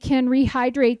that we can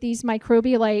rehydrate these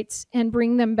microbialites and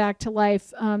bring them back to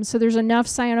life. So there's enough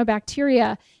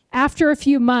cyanobacteria after a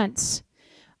few months.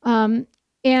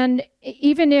 And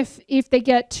even if they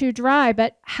get too dry,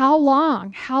 but how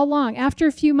long? How long? After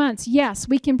a few months, yes,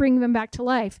 we can bring them back to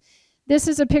life. This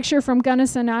is a picture from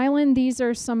Gunnison Island. These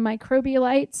are some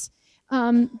microbialites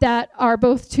that are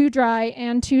both too dry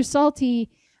and too salty.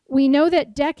 We know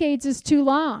that decades is too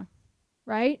long,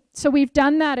 right? So we've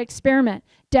done that experiment.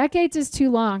 Decades is too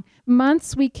long.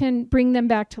 Months, we can bring them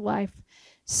back to life.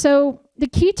 So the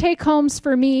key take-homes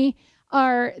for me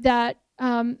are that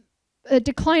a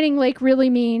declining lake really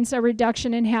means a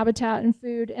reduction in habitat and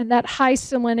food, and that high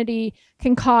salinity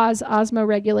can cause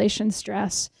osmoregulation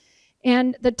stress.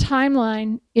 And the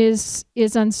timeline is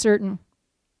uncertain.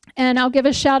 And I'll give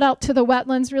a shout out to the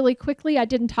wetlands really quickly. I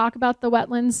didn't talk about the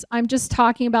wetlands. I'm just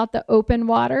talking about the open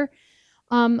water.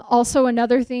 Also,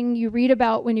 another thing you read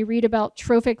about when you read about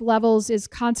trophic levels is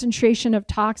concentration of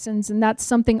toxins, and that's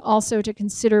something also to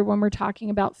consider when we're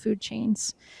talking about food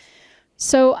chains.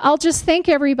 So I'll just thank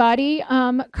everybody.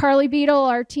 Carly Beadle,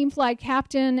 our team flag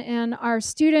captain, and our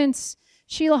students,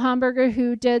 Sheila Homburger,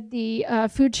 who did the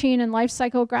food chain and life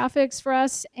cycle graphics for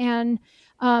us, and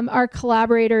our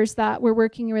collaborators that we're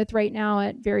working with right now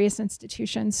at various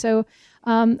institutions. So,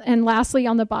 and lastly,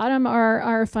 on the bottom are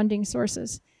our funding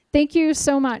sources. Thank you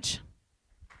so much.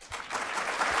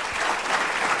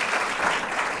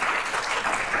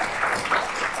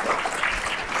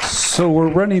 So we're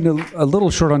running a little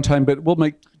short on time, but we'll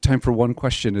make time for one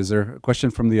question. Is there a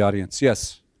question from the audience?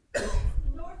 Yes. Is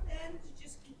the north end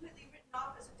just completely written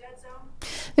off as a dead zone?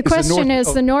 The question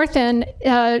is the north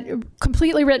end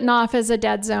completely written off as a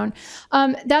dead zone?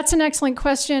 That's an excellent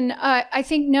question. I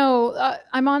think no.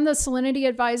 I'm on the Salinity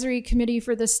Advisory Committee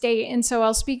for the state, and so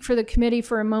I'll speak for the committee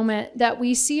for a moment, that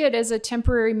we see it as a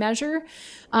temporary measure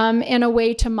and a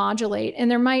way to modulate.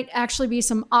 And there might actually be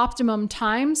some optimum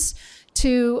times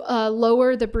to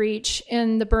lower the breach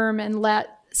in the berm and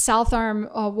let South Arm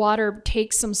water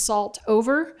take some salt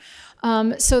over.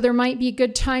 So there might be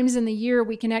good times in the year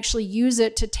we can actually use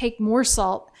it to take more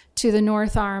salt to the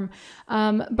North Arm.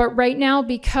 But right now,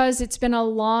 because it's been a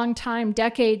long time,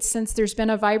 decades, since there's been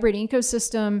a vibrant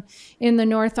ecosystem in the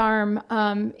North Arm,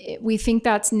 we think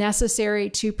that's necessary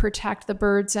to protect the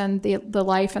birds and the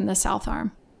life in the South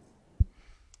Arm.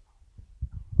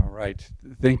 All right.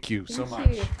 Thank you so much.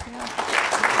 Yeah.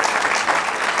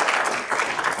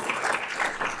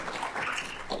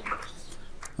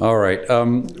 All right.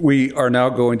 We are now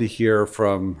going to hear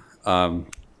from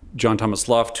John Thomas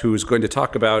Luft, who's going to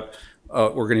talk about,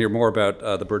 we're going to hear more about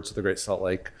the birds of the Great Salt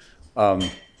Lake.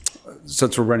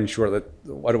 Since we're running short,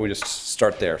 why don't we just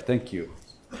start there? Thank you.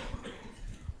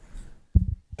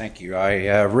 Thank you.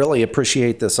 I really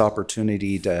appreciate this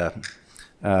opportunity to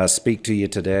speak to you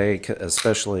today,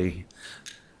 especially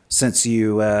since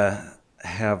you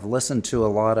have listened to a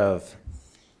lot of,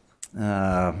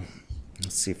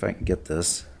 let's see if I can get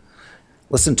this,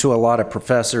 listen to a lot of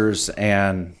professors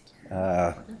and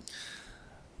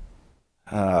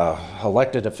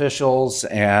elected officials,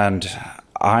 and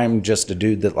I'm just a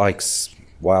dude that likes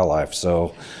wildlife.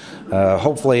 So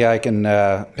hopefully I can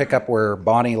pick up where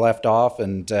Bonnie left off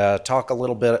and talk a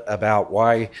little bit about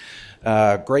why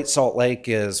Great Salt Lake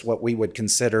is what we would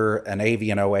consider an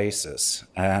avian oasis.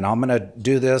 And I'm going to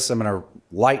do this. I'm going to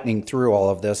lightning through all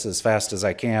of this as fast as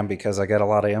I can because I got a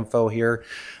lot of info here.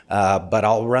 But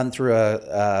I'll run through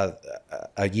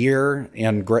a year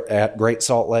at Great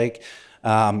Salt Lake,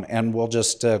 and we'll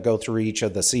just go through each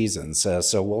of the seasons.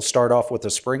 So we'll start off with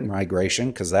the spring migration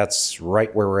because that's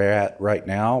right where we're at right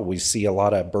now. We see a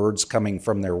lot of birds coming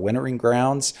from their wintering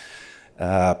grounds,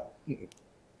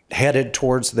 headed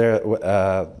towards their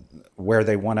where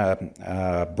they want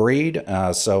to breed.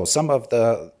 So some of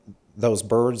those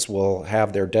birds will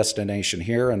have their destination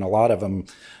here, and a lot of them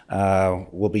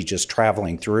will be just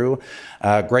traveling through.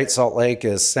 Great Salt Lake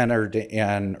is centered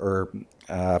in or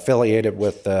affiliated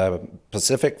with the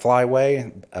Pacific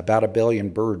Flyway. About 1 billion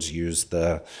birds use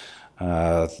that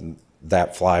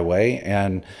flyway,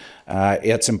 and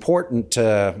it's important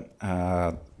to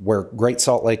where Great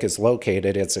Salt Lake is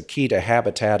located. It's a key to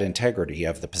habitat integrity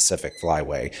of the Pacific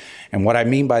Flyway. And what I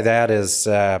mean by that is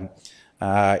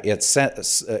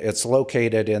it's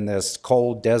located in this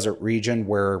cold desert region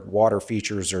where water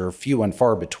features are few and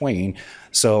far between.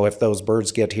 So if those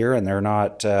birds get here and they're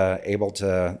not able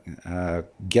to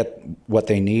get what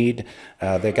they need,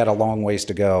 they got a long ways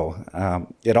to go.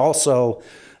 It also,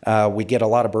 we get a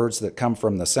lot of birds that come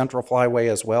from the Central Flyway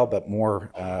as well, but more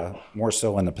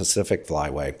so in the Pacific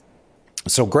Flyway.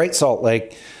 So Great Salt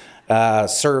Lake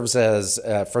serves as,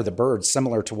 for the birds,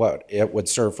 similar to what it would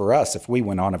serve for us if we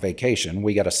went on a vacation.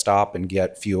 We got to stop and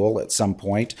get fuel at some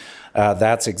point.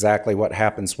 That's exactly what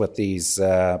happens with these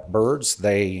birds.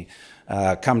 They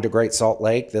come to Great Salt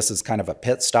Lake. This is kind of a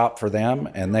pit stop for them,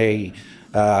 and they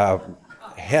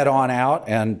head on out,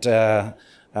 and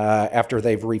after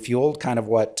they've refueled, kind of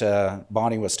what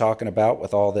Bonnie was talking about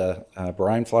with all the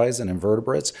brine flies and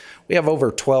invertebrates. We have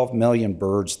over 12 million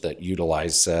birds that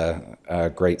utilize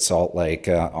Great Salt Lake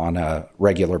on a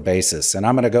regular basis. And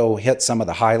I'm going to go hit some of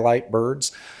the highlight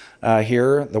birds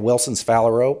here. The Wilson's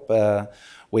phalarope.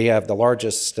 We have the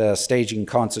largest staging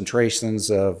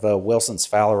concentrations of Wilson's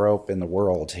phalarope in the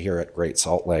world here at Great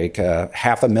Salt Lake.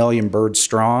 500,000 birds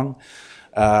strong.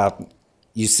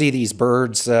 You see these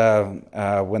birds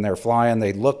when they're flying,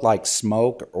 they look like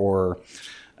smoke, or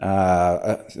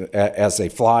as they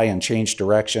fly and change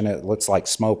direction, it looks like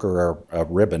smoke or a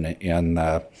ribbon in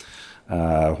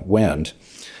wind.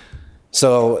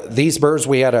 So these birds,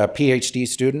 we had a Ph.D.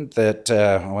 student that,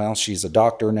 well, she's a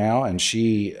doctor now, and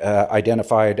she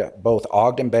identified both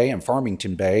Ogden Bay and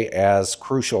Farmington Bay as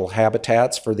crucial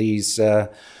habitats for these, for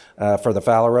the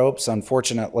phalaropes.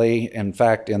 Unfortunately, in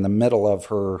fact, in the middle of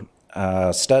her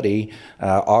study,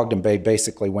 Ogden Bay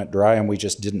basically went dry, and we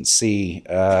just didn't see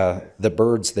the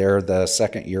birds there the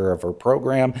second year of her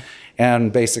program.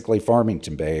 And basically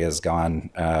Farmington Bay has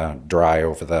gone dry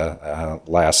over the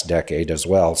last decade as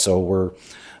well. So we're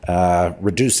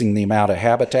reducing the amount of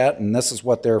habitat, and this is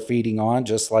what they're feeding on,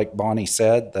 just like Bonnie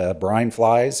said, the brine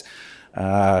flies.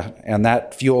 And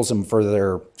that fuels them for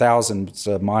their thousands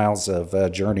of miles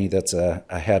of journey that's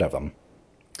ahead of them.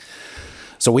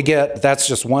 So that's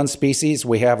just one species.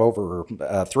 We have over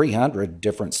 300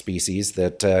 different species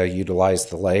that utilize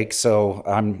the lake. So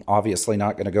I'm obviously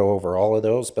not going to go over all of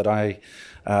those, but I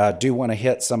do want to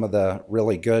hit some of the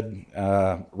really good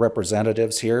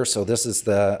representatives here. So this is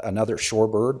another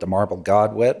shorebird, the marbled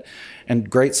godwit. And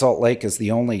Great Salt Lake is the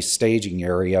only staging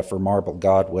area for marbled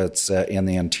godwits in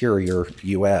the interior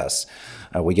U.S.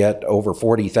 We get over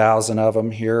 40,000 of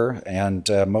them here, and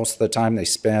most of the time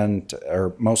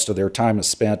most of their time is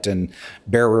spent in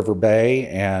Bear River Bay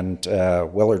and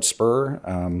Willard Spur,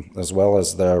 as well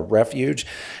as the refuge.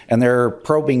 And they're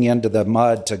probing into the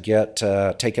mud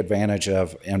to take advantage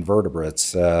of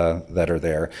invertebrates that are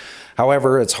there.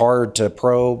 However, it's hard to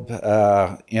probe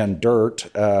in dirt.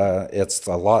 It's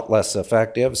a lot less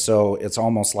effective, so it's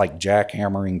almost like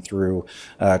jackhammering through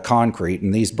concrete.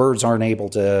 And these birds aren't able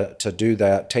to do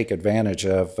that, take advantage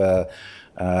of the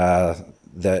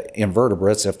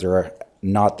invertebrates if they're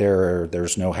not there, or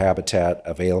there's no habitat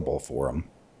available for them.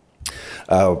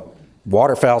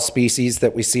 Waterfowl species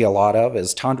that we see a lot of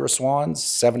is tundra swans.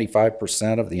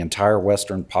 75% of the entire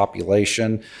western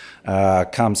population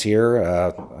comes here,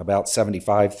 about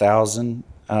 75,000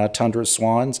 tundra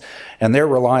swans, and they're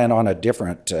reliant on a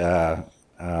different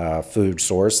food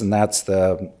source, and that's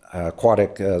the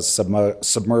aquatic,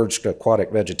 submerged aquatic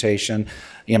vegetation.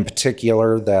 In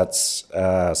particular, that's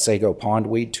sago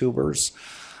pondweed tubers.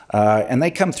 And they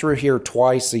come through here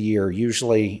twice a year,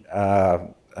 usually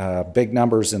big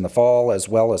numbers in the fall as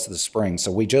well as the spring.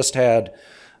 So we just had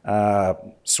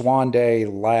Swan Day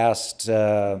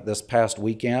this past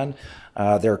weekend.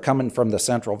 They're coming from the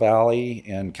Central Valley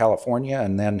in California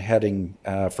and then heading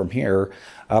from here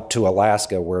up to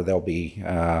Alaska, where they'll be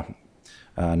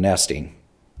nesting.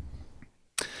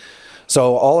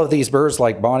 So all of these birds,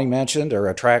 like Bonnie mentioned, are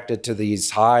attracted to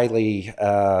these highly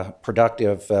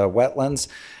productive wetlands.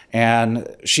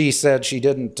 And she said she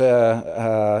didn't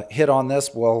hit on this.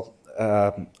 Well,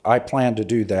 I plan to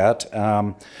do that.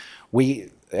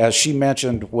 As she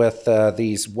mentioned, with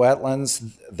these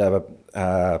wetlands, the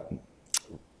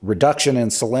reduction in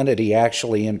salinity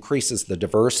actually increases the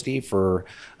diversity for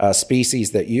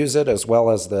species that use it, as well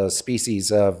as the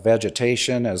species of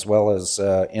vegetation, as well as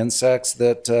insects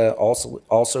that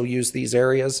also use these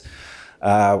areas.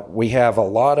 We have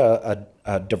a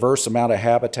diverse amount of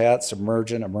habitats: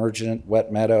 submergent, emergent,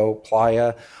 wet meadow,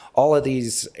 playa. All of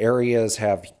these areas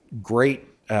have great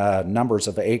numbers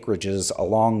of acreages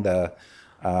along the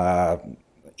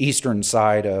eastern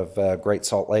side of Great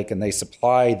Salt Lake, and they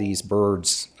supply these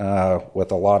birds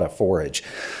with a lot of forage.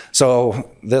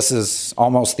 So this is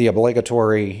almost the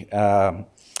obligatory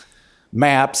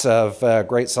maps of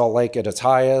Great Salt Lake at its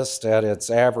highest, at its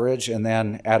average, and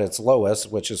then at its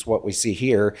lowest, which is what we see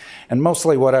here. And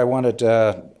mostly what I wanted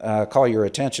to call your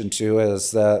attention to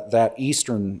is that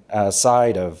eastern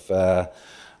side of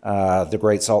the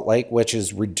Great Salt Lake, which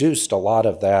has reduced a lot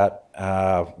of that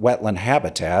wetland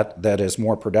habitat that is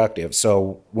more productive.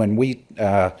 So when we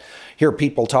hear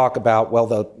people talk about, well,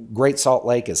 the Great Salt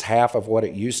Lake is half of what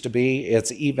it used to be,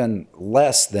 it's even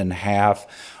less than half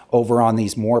over on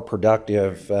these more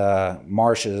productive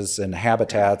marshes and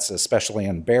habitats, especially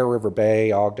in Bear River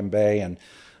Bay, Ogden Bay, and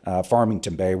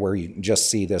Farmington Bay, where you can just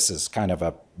see this as kind of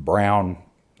a brown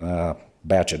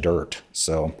batch of dirt.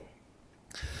 So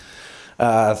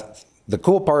the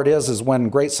cool part is when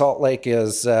Great Salt Lake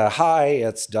is high,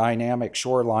 its dynamic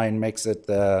shoreline makes it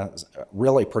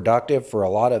really productive for a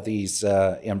lot of these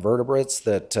invertebrates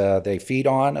that they feed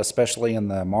on, especially in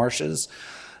the marshes.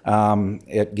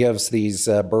 It gives these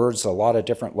birds a lot of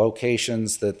different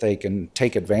locations that they can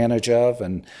take advantage of,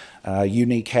 and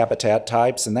unique habitat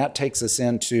types. And that takes us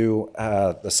into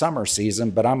the summer season,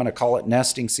 but I'm going to call it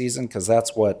nesting season because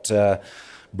that's what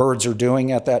birds are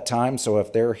doing at that time. So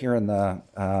if they're here in the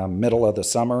middle of the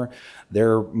summer,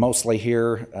 they're mostly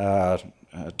here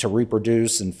to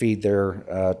reproduce and feed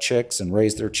their chicks and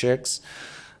raise their chicks.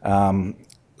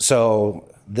 So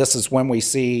this is when we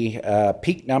see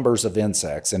peak numbers of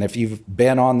insects. And if you've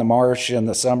been on the marsh in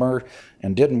the summer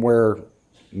and didn't wear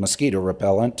mosquito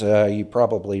repellent, you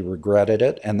probably regretted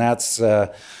it. And that's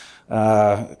a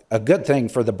good thing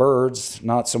for the birds,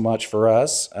 not so much for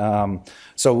us.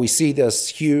 So we see this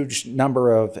huge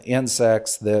number of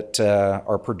insects that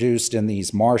are produced in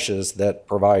these marshes that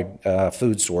provide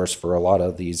food source for a lot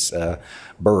of these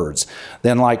birds.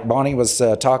 Then, like Bonnie was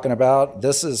talking about,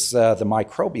 this is the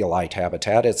microbialite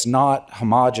habitat. It's not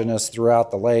homogeneous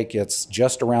throughout the lake. It's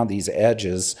just around these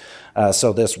edges.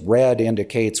 So this red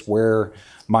indicates where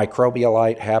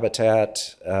microbialite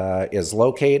habitat is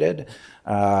located.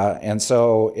 And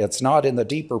so it's not in the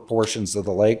deeper portions of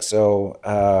the lake,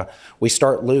 so we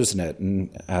start losing it.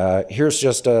 And here's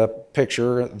just a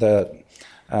picture that,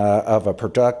 of a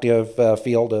productive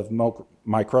field of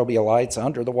microbialites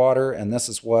under the water, and this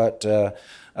is what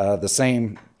the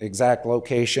same exact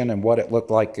location and what it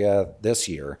looked like this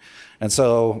year. And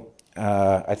so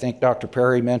I think Dr.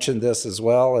 Perry mentioned this as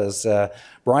well, as the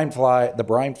brine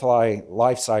fly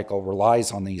life cycle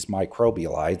relies on these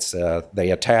microbialites.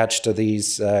 They attach to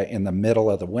these in the middle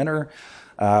of the winter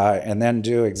and then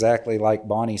do exactly like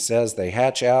Bonnie says. They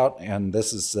hatch out, and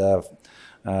this is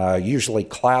usually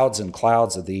clouds and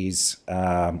clouds of these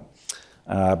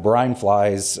brine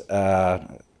flies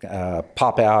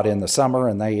pop out in the summer,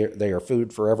 and they are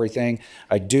food for everything.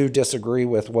 I do disagree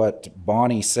with what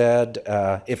Bonnie said.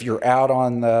 If you're out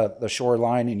on the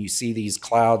shoreline and you see these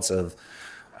clouds of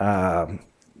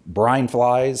brine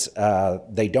flies,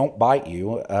 they don't bite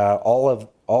you.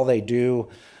 All they do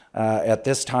at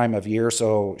this time of year,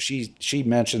 so she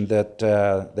mentioned that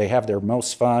they have their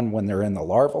most fun when they're in the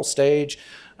larval stage.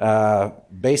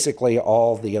 Basically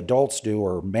all the adults do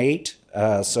are mate,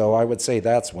 so I would say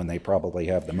that's when they probably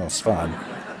have the most fun.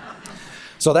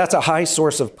 So that's a high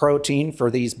source of protein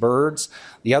for these birds.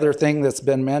 The other thing that's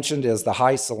been mentioned is the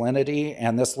high salinity,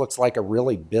 and this looks like a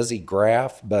really busy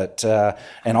graph, but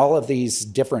and all of these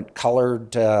different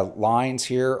colored lines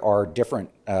here are different,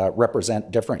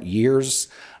 represent different years.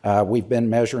 We've been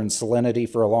measuring salinity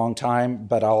for a long time,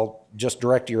 but I'll just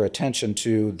direct your attention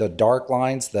to the dark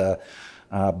lines. The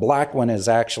black one is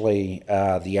actually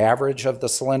the average of the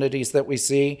salinities that we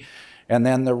see. And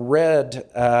then the red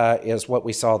is what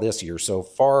we saw this year, so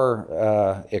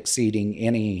far exceeding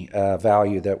any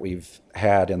value that we've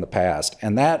had in the past.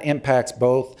 And that impacts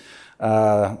both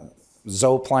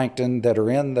zooplankton that are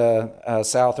in the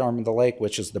south arm of the lake,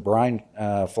 which is the brine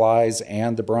flies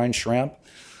and the brine shrimp.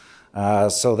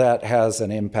 So that has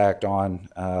an impact on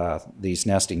these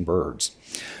nesting birds.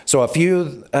 So a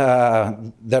few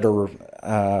that are,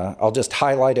 I'll just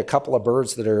highlight a couple of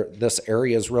birds that are, this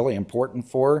area is really important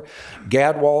for.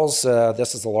 Gadwalls,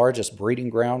 this is the largest breeding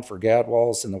ground for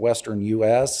gadwalls in the western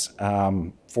U.S.,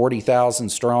 40,000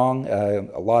 strong.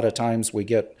 A lot of times we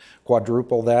get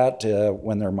quadruple that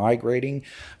when they're migrating.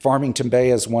 Farmington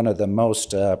Bay is one of the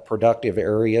most productive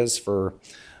areas for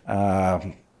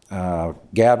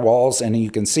gadwalls, and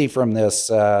you can see from this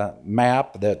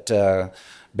map that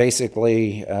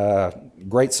basically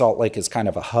Great Salt Lake is kind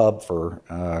of a hub for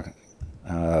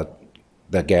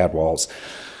the gadwalls.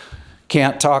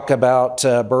 Can't talk about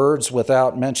birds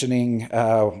without mentioning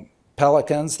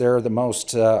pelicans. They're the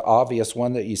most obvious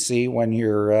one that you see when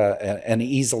you're an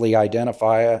easily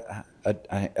identifiable.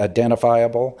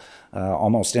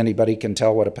 Almost anybody can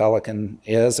tell what a pelican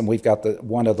is, and we've got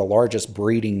one of the largest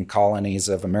breeding colonies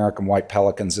of American white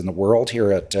pelicans in the world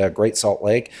here at Great Salt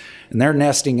Lake, and they're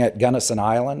nesting at Gunnison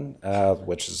Island,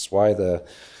 which is why the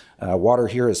water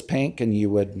here is pink, and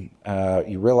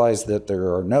you realize that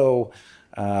there are no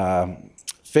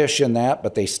fish in that,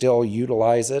 but they still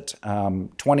utilize it.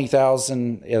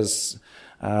 20,000 is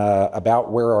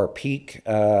about where our peak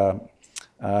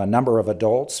number of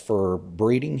adults for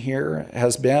breeding here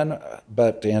has been,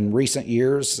 but in recent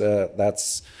years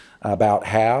that's about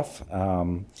half.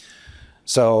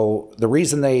 So the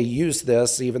reason they use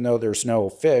this, even though there's no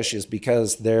fish, is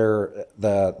because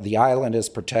the island is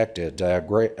protected.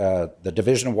 The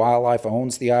Division of Wildlife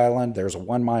owns the island. There's a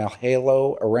 1 mile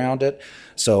halo around it,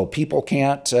 so people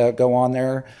can't go on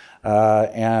there.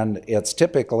 And it's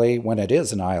typically, when it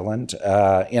is an island,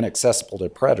 inaccessible to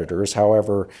predators.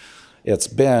 However, it's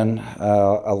been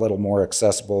a little more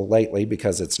accessible lately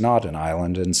because it's not an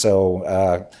island. And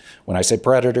so when I say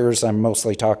predators, I'm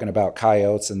mostly talking about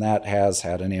coyotes, and that has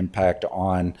had an impact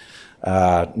on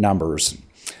numbers.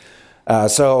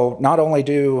 So not only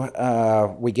do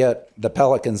we get the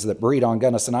pelicans that breed on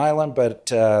Gunnison Island,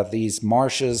 but these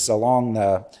marshes along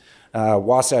the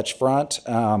Wasatch Front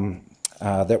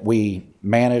that we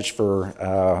manage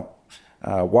for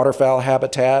waterfowl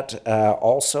habitat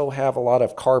also have a lot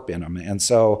of carp in them. And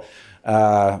so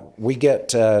we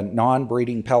get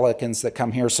non-breeding pelicans that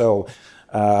come here. So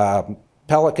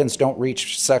pelicans don't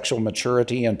reach sexual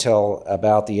maturity until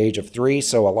about the age of 3.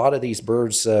 So a lot of these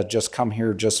birds just come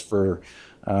here just for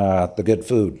the good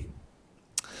food.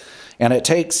 And it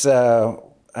takes a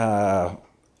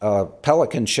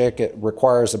pelican chick, it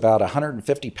requires about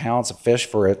 150 pounds of fish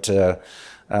for it to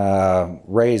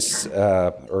raise,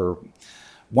 or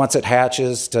once it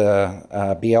hatches,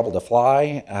 to be able to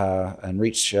fly and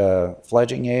reach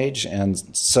fledging age. And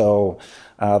so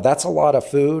that's a lot of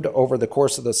food over the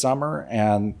course of the summer.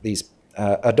 And these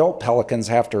adult pelicans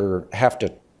have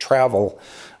to travel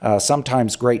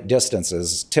sometimes great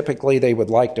distances. Typically, they would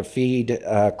like to feed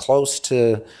close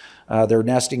to their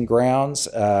nesting grounds,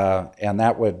 and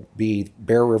that would be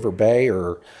Bear River Bay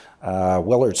or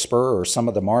Willard Spur or some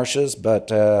of the marshes, but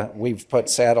we've put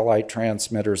satellite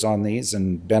transmitters on these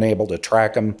and been able to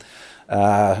track them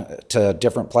to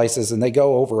different places, and they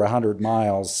go over 100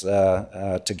 miles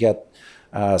to get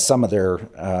some of their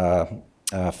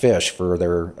fish for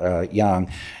their young.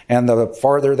 And the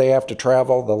farther they have to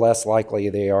travel, the less likely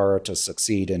they are to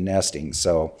succeed in nesting.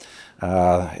 So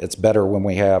it's better when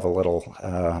we have a little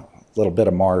bit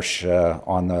of marsh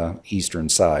on the eastern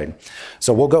side.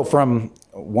 So we'll go from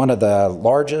one of the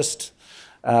largest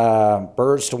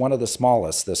birds to one of the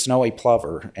smallest, the snowy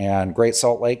plover. And Great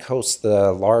Salt Lake hosts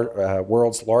the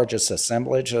world's largest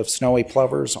assemblage of snowy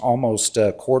plovers. Almost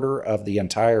a quarter of the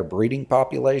entire breeding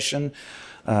population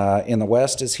in the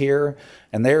West is here.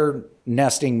 And they're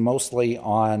nesting mostly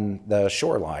on the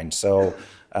shoreline. So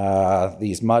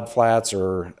these mud flats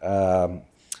or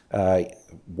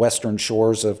western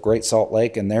shores of Great Salt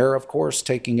Lake, and they're of course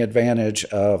taking advantage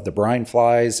of the brine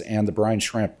flies and the brine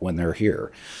shrimp when they're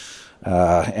here.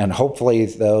 And hopefully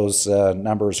those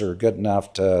numbers are good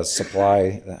enough to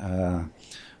supply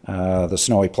the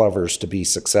snowy plovers to be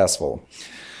successful.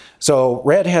 So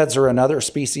redheads are another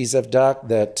species of duck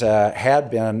that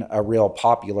had been a real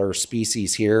popular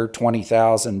species here,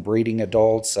 20,000 breeding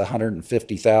adults,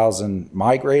 150,000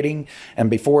 migrating. And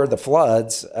before the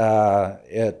floods,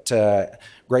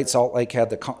 Great Salt Lake had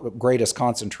the greatest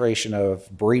concentration of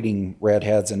breeding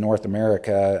redheads in North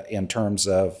America in terms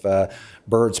of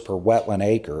birds per wetland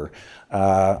acre.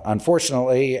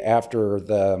 Unfortunately, after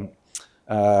the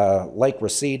lake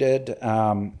receded,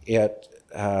 it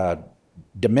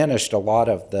diminished a lot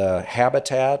of the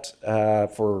habitat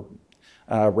for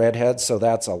redheads, so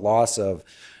that's a loss of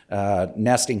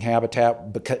nesting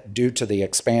habitat due to the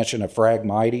expansion of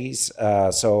Phragmites.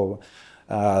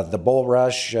 The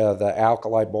bulrush, the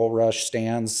alkali bulrush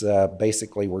stands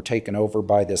basically were taken over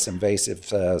by this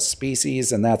invasive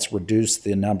species, and that's reduced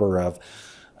the number of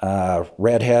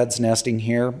redheads nesting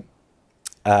here.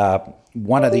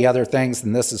 One of the other things,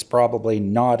 and this is probably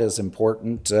not as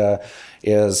important,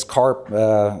 is carp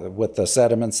with the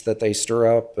sediments that they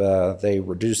stir up. They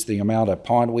reduce the amount of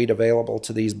pondweed available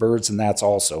to these birds, and that's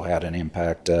also had an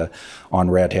impact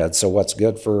on redheads. So what's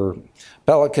good for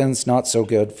pelicans, not so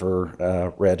good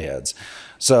for redheads.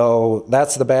 So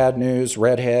that's the bad news.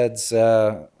 Redheads,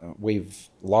 we've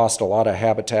lost a lot of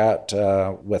habitat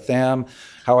with them.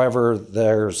 However,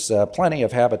 there's plenty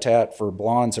of habitat for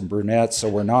blondes and brunettes, so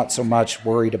we're not so much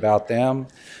worried about them.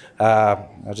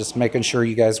 I'm just making sure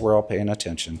you guys were all paying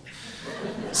attention.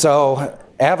 So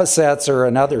avocets are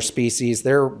another species.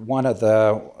 They're one of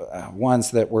the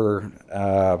ones that we're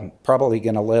probably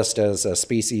going to list as a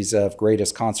species of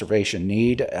greatest conservation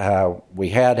need. We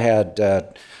had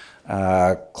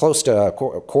close to a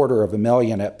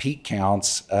 250,000 at peak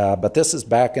counts, but this is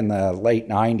back in the late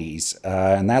 90s,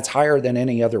 and that's higher than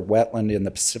any other wetland in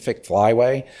the Pacific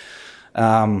Flyway.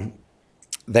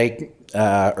 They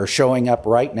are showing up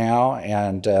right now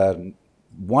and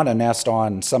want to nest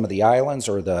on some of the islands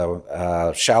or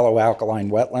the shallow alkaline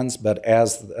wetlands, but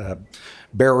as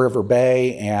Bear River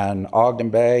Bay and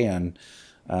Ogden Bay and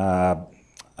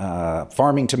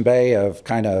Farmington Bay have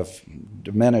kind of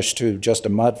diminished to just a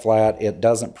mud flat, it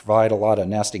doesn't provide a lot of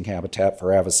nesting habitat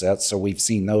for avocets, so we've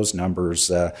seen those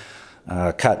numbers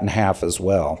cut in half as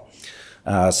well.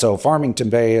 So Farmington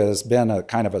Bay has been a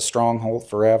kind of a stronghold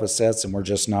for avocets, and we're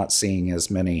just not seeing as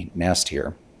many nest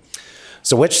here.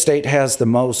 So which state has the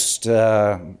most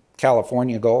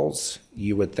California gulls?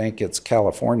 You would think it's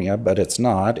California, but it's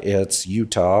not. It's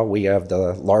Utah. We have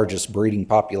the largest breeding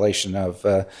population of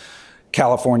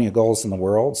California gulls in the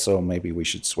world, so maybe we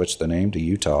should switch the name to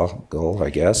Utah gull,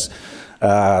 I guess.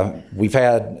 We've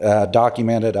had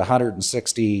documented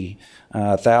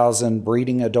 160,000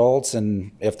 breeding adults,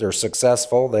 and if they're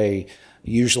successful, they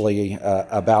usually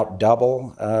about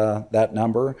double that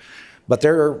number. But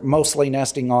they're mostly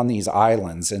nesting on these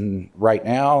islands, and right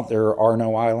now there are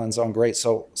no islands on Great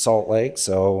Salt Lake,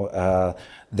 so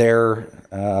their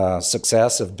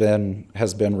success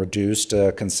has been reduced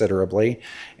considerably.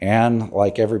 And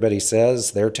like everybody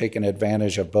says, they're taking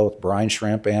advantage of both brine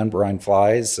shrimp and brine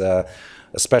flies.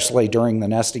 Especially during the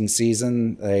nesting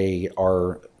season, they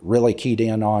are really keyed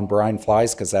in on brine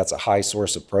flies because that's a high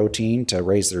source of protein to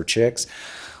raise their chicks.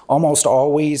 Almost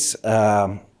always,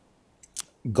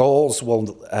 gulls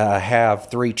will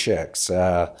have 3 chicks,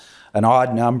 an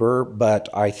odd number, but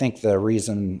I think the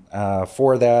reason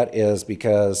for that is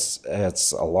because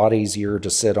it's a lot easier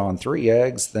to sit on 3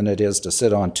 eggs than it is to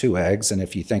sit on 2 eggs. And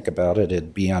if you think about it,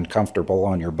 it'd be uncomfortable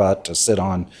on your butt to sit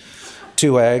on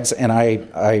 2 eggs, and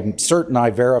I'm certain I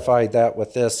verified that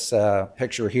with this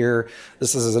picture here.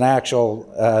 This is an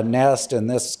actual nest, and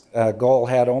this gull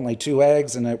had only 2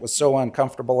 eggs, and it was so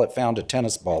uncomfortable it found a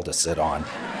tennis ball to sit on.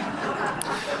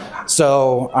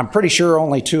 So I'm pretty sure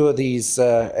only 2 of these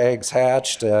eggs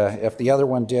hatched. If the other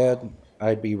one did,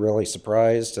 I'd be really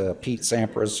surprised. Pete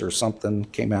Sampras or something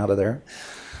came out of there.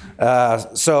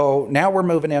 So now we're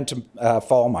moving into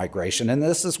fall migration, and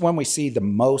this is when we see the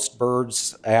most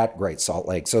birds at Great Salt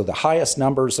Lake. So the highest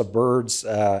numbers of birds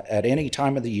at any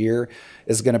time of the year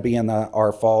is going to be in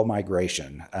our fall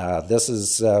migration. This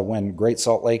is when Great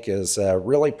Salt Lake is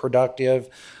really productive,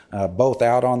 both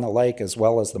out on the lake as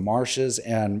well as the marshes,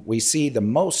 and we see the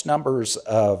most numbers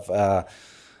of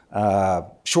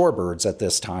shorebirds at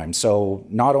this time. So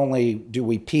not only do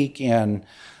we peak in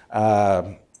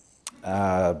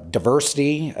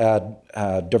diversity of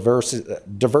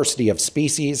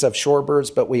species of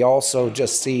shorebirds, but we also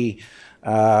just see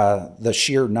the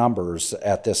sheer numbers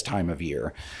at this time of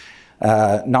year.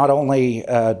 Not only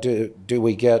do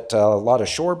we get a lot of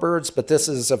shorebirds, but this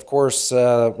is, of course,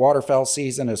 waterfowl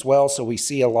season as well, so we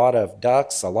see a lot of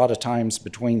ducks, a lot of times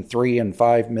between 3 and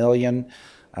 5 million.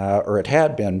 Or it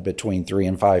had been between 3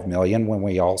 and 5 million when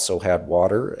we also had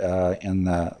water in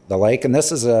the lake. And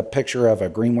this is a picture of a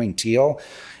green-winged teal.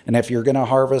 And if you're going to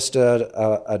harvest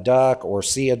a duck or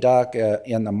see a duck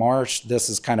in the marsh, this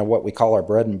is kind of what we call our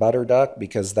bread and butter duck,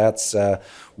 because that's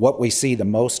what we see the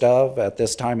most of at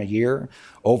this time of year.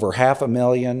 Over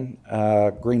 500,000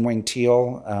 green-winged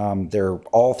teal. They're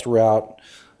all throughout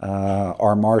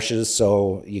our marshes,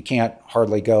 so you can't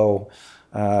hardly go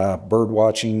bird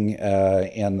watching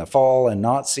in the fall and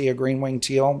not see a green-winged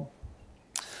teal.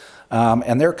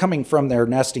 And they're coming from their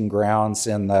nesting grounds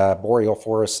in the boreal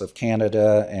forests of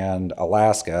Canada and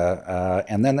Alaska,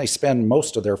 and then they spend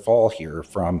most of their fall here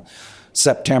from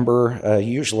September,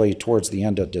 usually towards the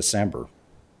end of December.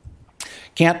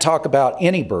 Can't talk about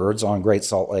any birds on Great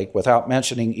Salt Lake without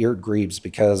mentioning eared grebes,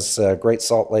 because Great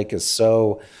Salt Lake is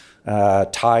so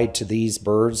tied to these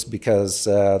birds because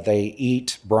they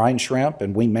eat brine shrimp,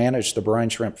 and we manage the brine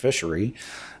shrimp fishery.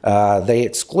 They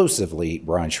exclusively eat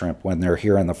brine shrimp when they're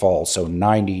here in the fall, so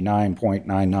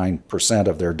 99.99%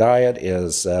 of their diet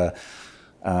is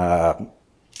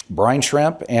brine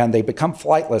shrimp, and they become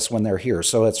flightless when they're here.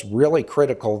 So it's really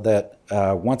critical that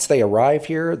once they arrive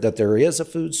here, that there is a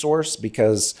food source,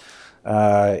 because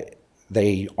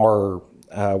they are,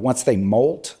 once they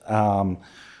molt,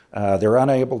 they're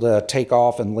unable to take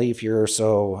off and leave here,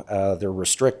 so they're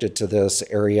restricted to this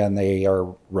area, and they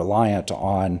are reliant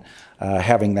on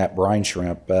having that brine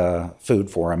shrimp food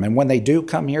for them. And when they do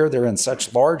come here, they're in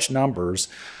such large numbers,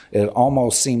 it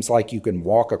almost seems like you can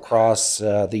walk across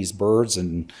these birds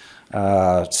and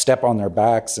step on their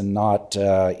backs and not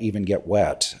even get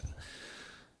wet.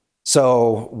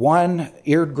 So one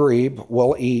eared grebe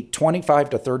will eat 25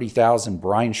 to 30,000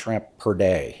 brine shrimp per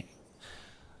day.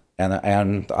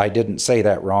 And I didn't say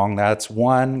that wrong. That's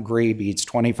one grebe eats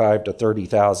 25 to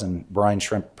 30,000 brine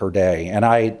shrimp per day. And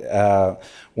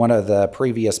one of the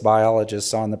previous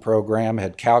biologists on the program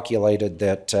had calculated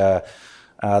that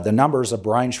the numbers of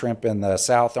brine shrimp in the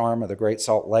south arm of the Great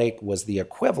Salt Lake was the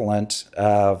equivalent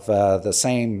of the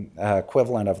same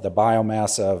equivalent of the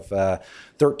biomass of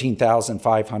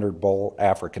 13,500 bull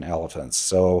African elephants.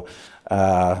 So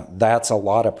that's a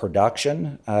lot of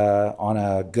production on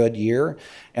a good year.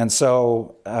 And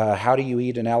so how do you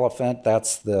eat an elephant?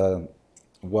 That's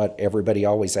what everybody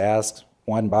always asks,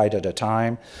 one bite at a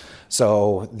time.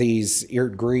 So these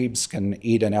eared grebes can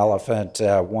eat an elephant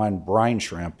one brine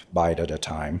shrimp bite at a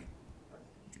time.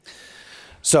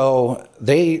 So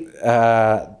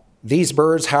these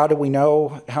birds, how do we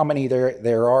know how many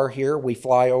there are here? We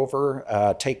fly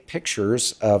over, take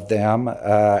pictures of them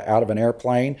out of an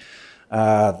airplane.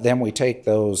 Then we take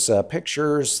those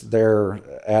pictures. They're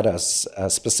at a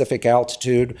specific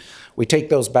altitude. We take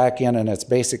those back in, and it's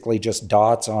basically just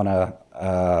dots on a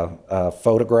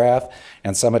photograph,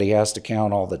 and somebody has to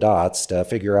count all the dots to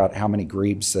figure out how many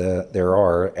grebes there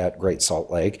are at Great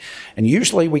Salt Lake. And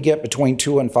usually we get between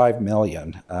 2 and 5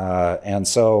 million. And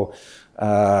so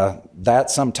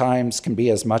that sometimes can be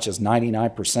as much as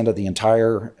 99% of the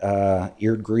entire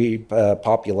eared grebe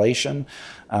population.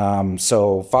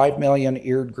 So 5 million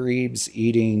eared grebes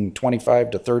eating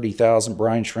 25 to 30,000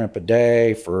 brine shrimp a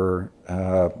day for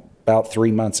about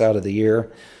 3 months out of the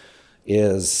year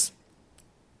is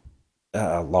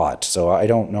a lot. So I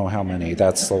don't know how many.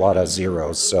 That's a lot of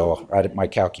zeros. So my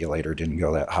calculator didn't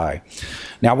go that high.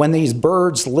 Now, when these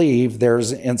birds leave,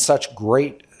 there's in such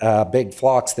great big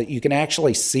flocks that you can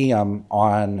actually see them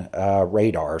on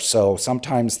radar. So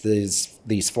sometimes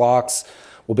these flocks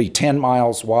will be 10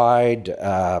 miles wide,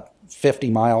 50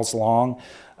 miles long,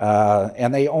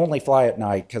 and they only fly at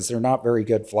night because they're not very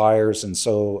good flyers, and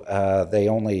so they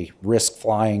only risk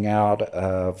flying out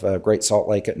of Great Salt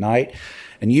Lake at night.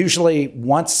 And usually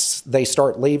once they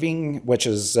start leaving, which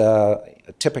is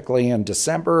typically in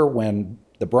December when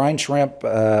the brine shrimp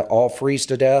all freeze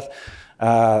to death,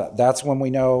 that's when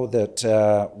we know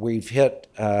that we've hit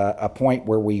a point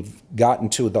where we've gotten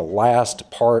to the last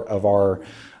part of our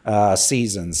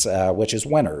seasons, which is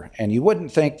winter. And you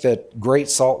wouldn't think that Great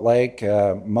Salt Lake,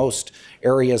 most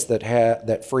areas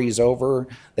that freeze over,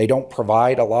 they don't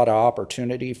provide a lot of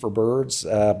opportunity for birds,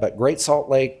 but Great Salt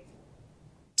Lake,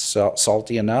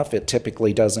 salty enough, it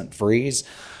typically doesn't freeze.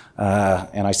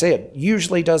 And I say it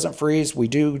usually doesn't freeze. We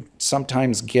do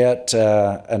sometimes get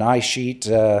an ice sheet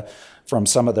from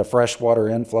some of the freshwater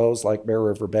inflows like Bear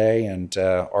River Bay, and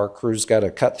our crew's got to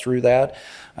cut through that.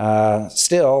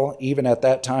 Still, even at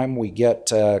that time, we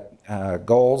get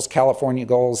gulls, California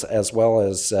gulls, as well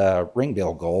as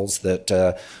ringbill gulls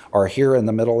that are here in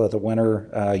the middle of the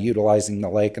winter utilizing the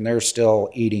lake, and they're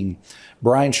still eating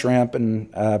brine shrimp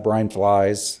and brine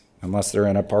flies, unless they're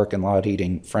in a parking lot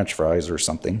eating French fries or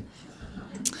something.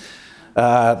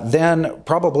 Then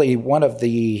probably one of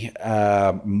the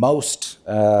most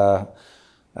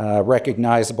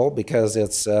recognizable, because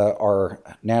it's our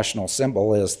national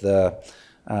symbol, is the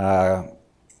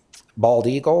bald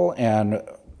eagle. And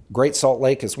Great Salt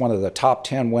Lake is one of the top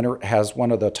 10 has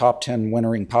one of the top 10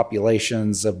 wintering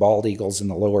populations of bald eagles in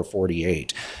the lower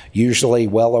 48. Usually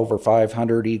well over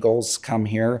 500 eagles come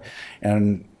here,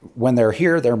 and when they're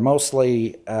here, they're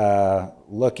mostly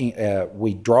looking at,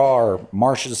 we draw our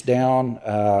marshes down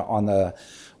on the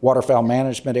waterfowl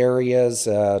management areas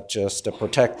just to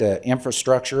protect the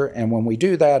infrastructure. And when we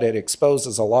do that, it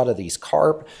exposes a lot of these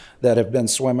carp that have been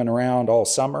swimming around all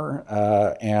summer.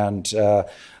 And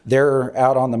they're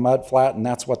out on the mud flat, and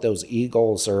that's what those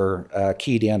eagles are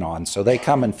keyed in on. So they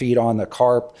come and feed on the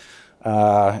carp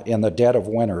in the dead of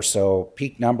winter. So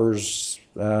peak numbers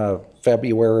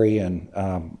February and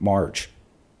March.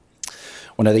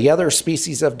 One of the other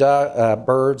species of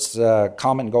birds,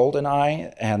 common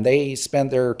goldeneye, and they spend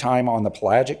their time on the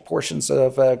pelagic portions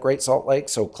of Great Salt Lake,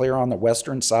 so clear on the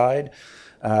western side,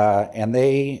 and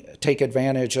they take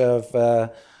advantage of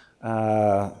the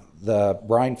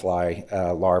brine fly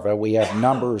larvae. We have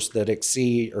numbers that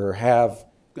exceed or have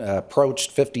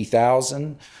approached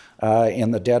 50,000 in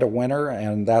the dead of winter,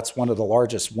 and that's one of the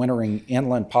largest wintering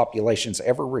inland populations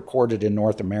ever recorded in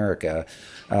North America,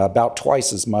 about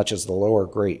twice as much as the lower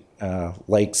Great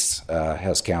Lakes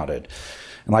has counted.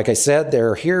 And like I said,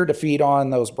 they're here to feed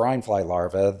on those brine fly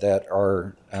larvae that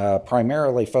are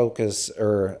primarily focused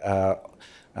over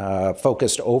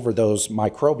those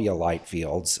microbial light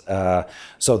fields.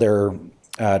 So they're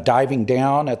diving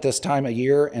down at this time of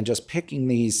year and just picking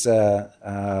these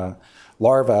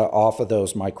larvae off of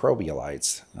those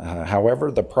microbialites.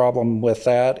 However, the problem with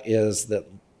that is that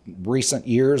recent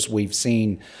years we've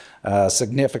seen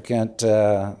significant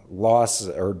loss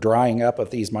or drying up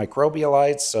of these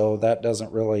microbialites, so that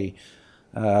doesn't really,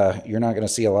 you're not going to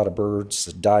see a lot of birds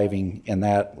diving in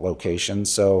that location.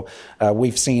 So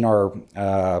we've seen our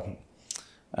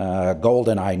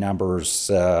goldeneye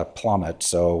numbers plummet,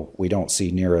 so we don't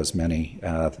see near as many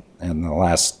in the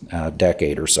last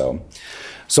decade or so.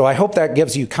 So I hope that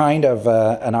gives you kind of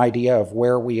an idea of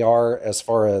where we are as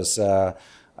far as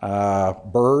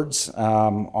birds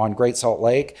on Great Salt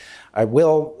Lake. I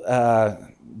will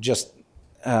just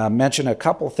mention a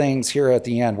couple things here at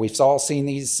the end. We've all seen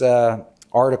these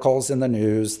articles in the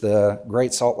news, the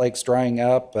Great Salt Lake's drying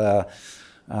up.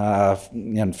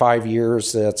 In 5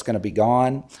 years, it's going to be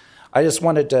gone. I just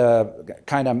wanted to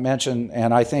kind of mention,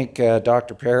 and I think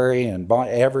Dr. Perry and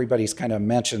everybody's kind of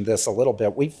mentioned this a little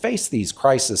bit. We've faced these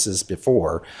crises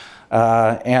before,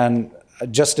 and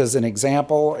just as an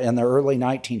example, in the early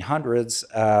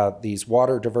 1900s, these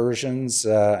water diversions,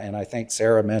 and I think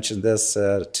Sarah mentioned this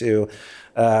too,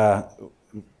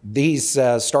 these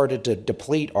started to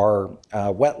deplete our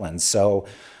wetlands. So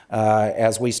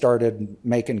as we started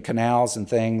making canals and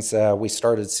things, we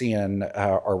started seeing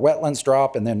our wetlands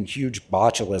drop and then huge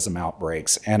botulism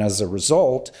outbreaks. And as a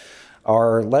result,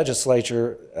 our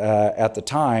legislature at the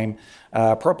time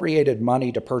appropriated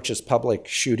money to purchase public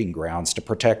shooting grounds to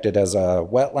protect it as a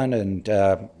wetland, and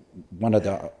one of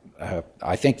the,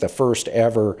 I think the first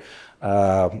ever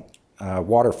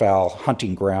waterfowl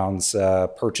hunting grounds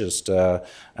purchased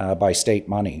by state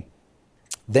money.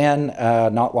 Then,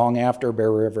 not long after,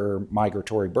 Bear River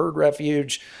Migratory Bird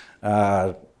Refuge,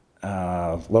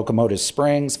 Locomotive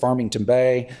Springs, Farmington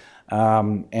Bay,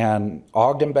 and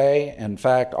Ogden Bay. In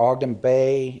fact, Ogden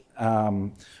Bay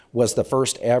was the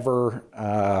first ever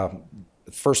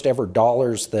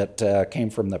dollars that came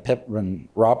from the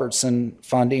Pittman-Robertson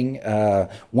funding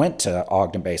went to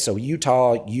Ogden Bay. So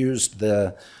Utah used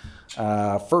the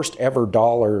first ever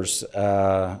dollars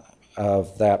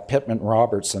of that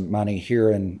Pittman-Robertson money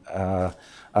here in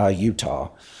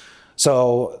Utah.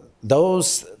 So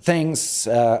those things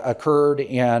occurred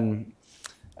in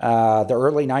the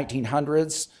early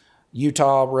 1900s.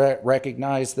 Utah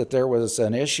recognized that there was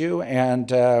an issue, and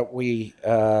we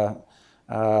met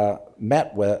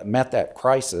that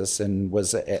crisis and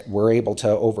were able to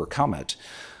overcome it.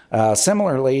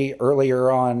 Similarly,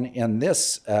 earlier on in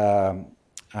this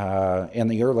in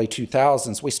the early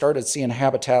 2000s, we started seeing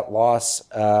habitat loss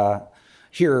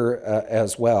here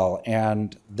as well.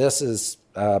 And this is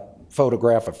a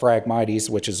photograph of Phragmites,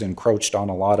 which is encroached on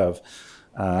a lot of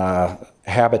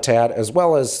habitat, as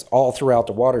well as all throughout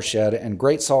the watershed. And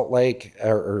Great Salt Lake,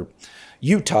 or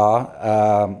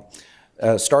Utah,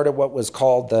 started what was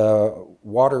called the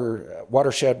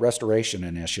Watershed Restoration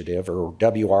Initiative, or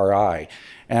WRI.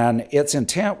 And its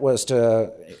intent was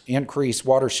to increase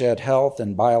watershed health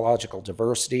and biological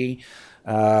diversity,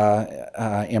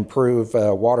 improve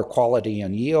water quality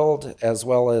and yield, as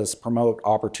well as promote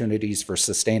opportunities for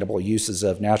sustainable uses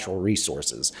of natural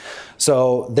resources.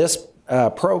 So this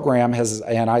program has,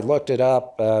 and I looked it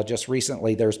up just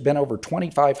recently, there's been over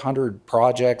 2,500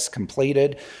 projects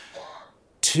completed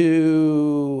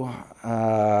to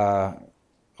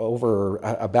over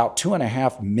about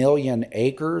 2.5 million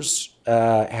acres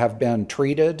have been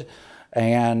treated,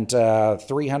 and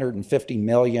 $350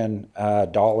 million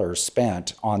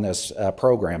spent on this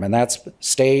program. And that's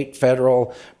state,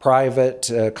 federal, private,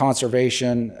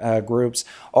 conservation groups,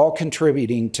 all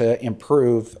contributing to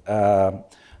improve the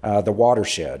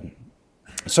watershed.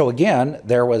 So again,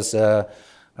 there was a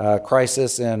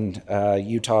crisis, and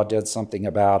Utah did something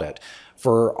about it.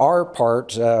 For our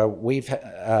part, we've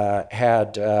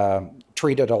had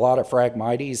treated a lot of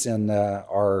Phragmites in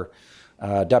our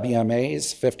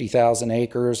WMAs, 50,000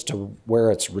 acres, to where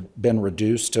it's been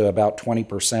reduced to about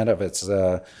 20% of its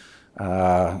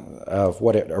of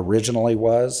what it originally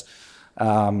was.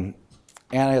 And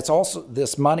it's also,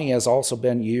 this money has also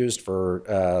been used for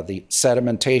the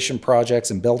sedimentation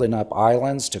projects and building up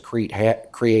islands to create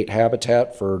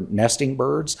habitat for nesting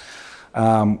birds.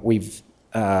 We've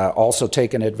also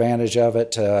taken advantage of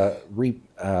it to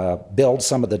rebuild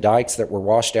some of the dikes that were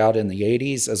washed out in the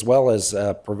 80s, as well as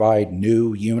provide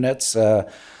new units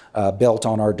built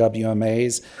on our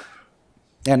WMAs.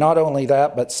 And not only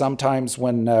that, but sometimes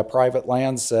when private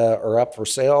lands are up for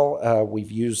sale, we've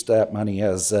used that money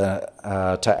as an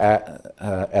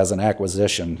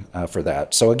acquisition for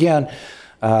that. So again,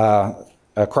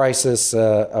 a crisis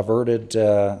averted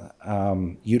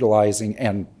utilizing,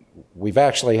 and we've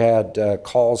actually had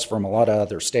calls from a lot of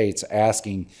other states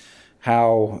asking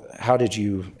how did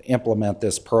you implement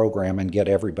this program and get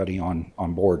everybody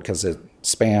on board, because it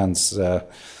spans a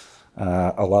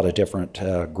lot of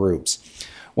different groups.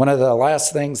 One of the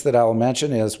last things that I'll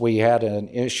mention is we had an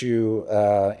issue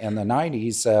in the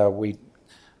 90s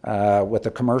with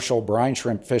the commercial brine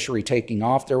shrimp fishery taking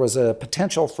off. There was a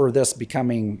potential for this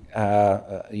becoming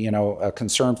a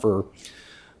concern for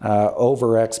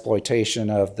over-exploitation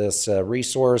of this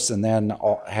resource, and then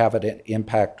have it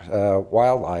impact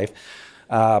wildlife.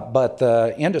 But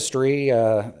the industry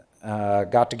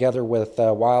got together with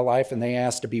wildlife, and they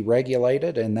asked to be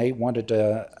regulated, and they wanted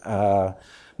to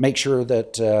make sure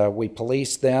that we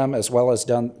policed them as well as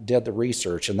did the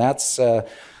research. And that's,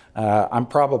 I'm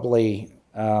probably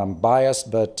biased,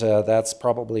 but that's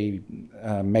probably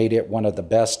made it one of the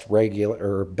best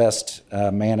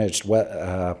managed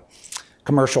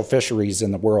commercial fisheries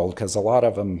in the world, because a lot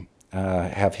of them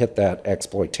have hit that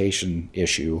exploitation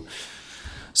issue.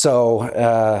 So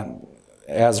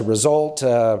as a result,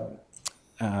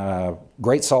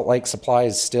 Great Salt Lake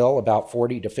supplies still about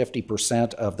 40 to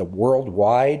 50% of the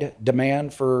worldwide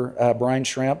demand for brine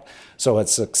shrimp. So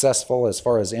it's successful as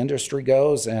far as industry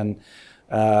goes. And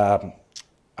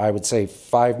I would say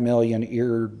 5 million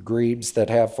eared grebes that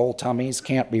have full tummies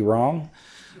can't be wrong.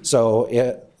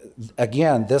 So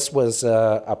again, this was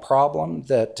a problem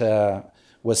that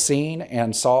was seen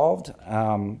and solved.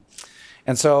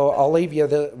 And so I'll leave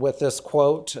you with this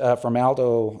quote from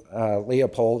Aldo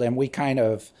Leopold, and we kind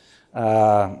of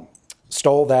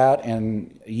stole that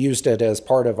and used it as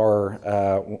part of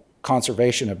our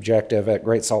conservation objective at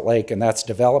Great Salt Lake, and that's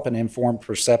develop an informed,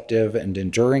 perceptive, and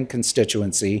enduring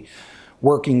constituency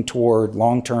working toward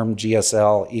long-term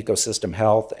GSL ecosystem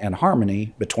health and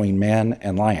harmony between men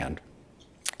and land.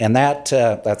 And that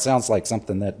sounds like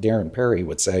something that Darren Perry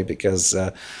would say, because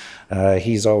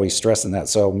he's always stressing that.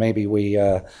 So maybe we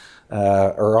are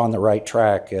on the right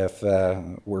track if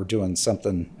we're doing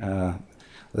something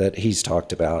that he's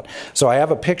talked about. So I have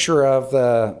a picture of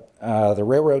the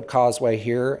railroad causeway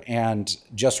here, and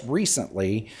just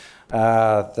recently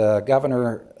the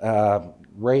governor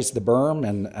raised the berm,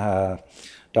 and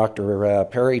Dr.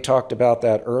 Perry talked about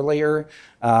that earlier.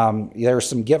 There's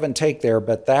some give and take there,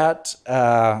 but that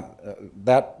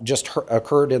just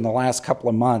occurred in the last couple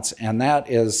of months, and that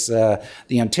is the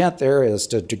intent there is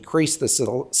to decrease the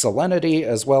salinity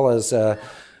as well as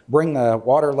bring the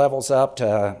water levels up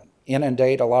to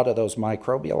inundate a lot of those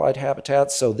microbialite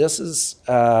habitats. So this is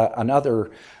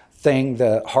another thing,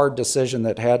 the hard decision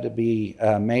that had to be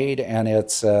made, and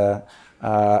it's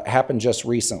happened just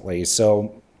recently.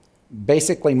 So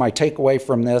basically, my takeaway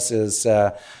from this is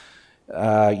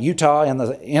Utah, in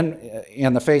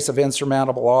the face of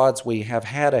insurmountable odds, we have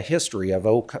had a history of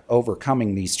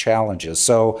overcoming these challenges.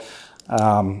 So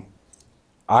I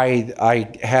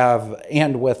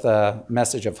end with a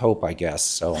message of hope, I guess.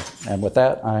 So, and with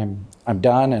that, I'm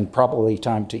done, and probably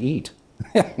time to eat.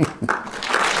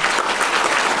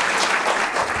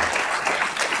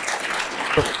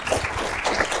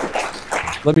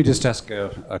 Let me just ask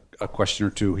a question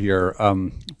or two here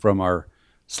from our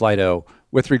Slido.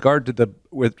 With regard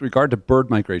to bird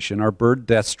migration, are bird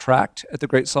deaths tracked at the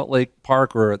Great Salt Lake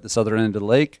Park or at the southern end of the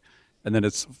lake? And then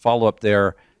its follow-up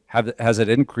there, has it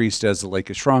increased as the lake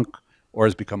has shrunk or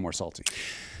has become more salty?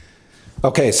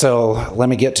 Okay, so let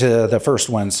me get to the first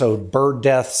one. So bird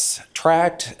deaths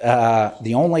tracked.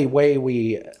 The only way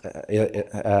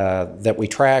that we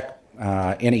track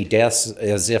any deaths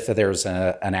is if there's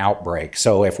an outbreak.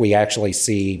 So if we actually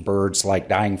see birds like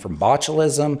dying from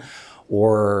botulism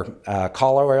or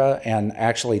cholera, and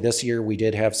actually this year we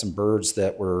did have some birds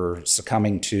that were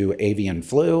succumbing to avian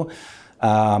flu,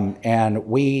 and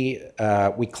we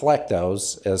collect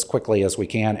those as quickly as we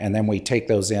can, and then we take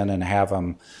those in and have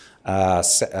them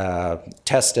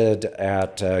tested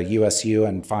at USU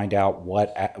and find out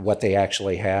what they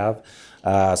actually have.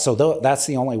 So that's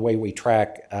the only way we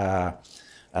track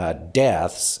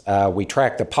deaths. We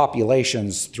track the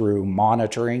populations through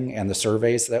monitoring and the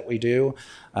surveys that we do,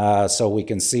 so we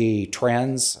can see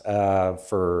trends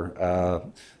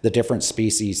for the different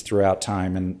species throughout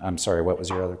time. And I'm sorry, what was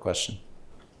your other question?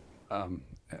 I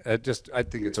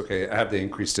think it's okay. Have they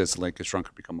increased as the lake has shrunk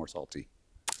or become more salty?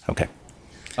 Okay.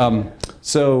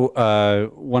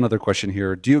 So one other question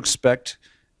here. Do you expect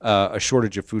a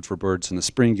shortage of food for birds in the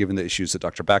spring, given the issues that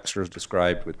Dr. Baxter has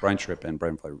described with brine shrimp and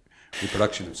brine fly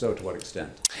reproduction? If so, to what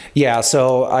extent? Yeah,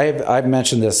 so I've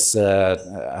mentioned this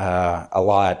a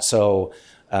lot. So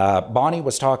Bonnie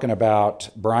was talking about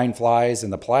brine flies in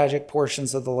the pelagic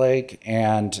portions of the lake,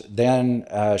 and then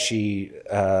she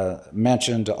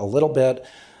mentioned a little bit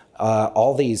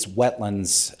all these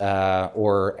wetlands,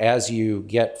 or as you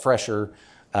get fresher,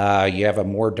 you have a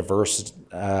more diverse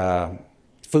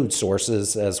food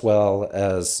sources as well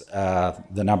as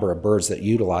the number of birds that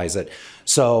utilize it.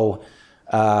 So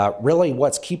really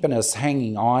what's keeping us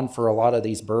hanging on for a lot of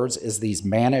these birds is these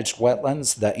managed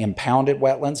wetlands, the impounded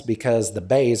wetlands, because the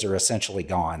bays are essentially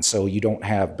gone. So you don't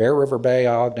have Bear River Bay,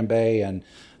 Ogden Bay, and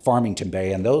Farmington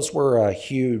Bay, and those were a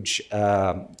huge,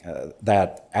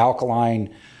 that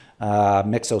alkaline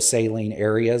mixosaline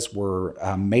areas were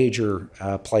a major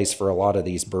place for a lot of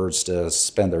these birds to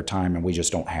spend their time, and we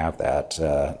just don't have that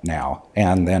now.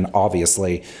 And then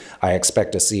obviously I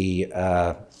expect to see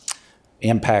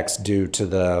impacts due to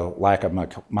the lack of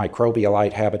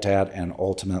microbialite habitat and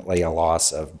ultimately a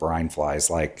loss of brine flies.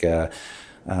 Like,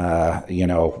 you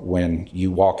know, when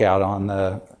you walk out on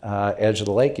the edge of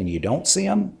the lake and you don't see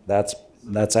them,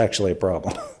 that's actually a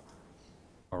problem.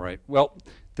 All right. Well,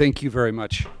 thank you very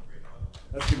much.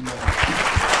 Let's give them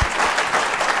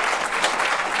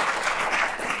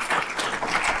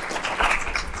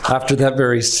After that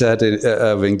very set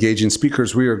of engaging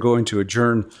speakers, we are going to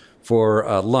adjourn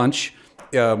for lunch.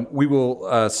 We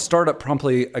will start up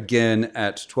promptly again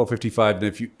at 12:55. And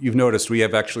if you've noticed, we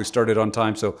have actually started on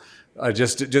time. So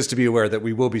just to be aware that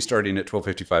we will be starting at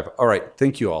 12:55. All right.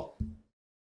 Thank you all.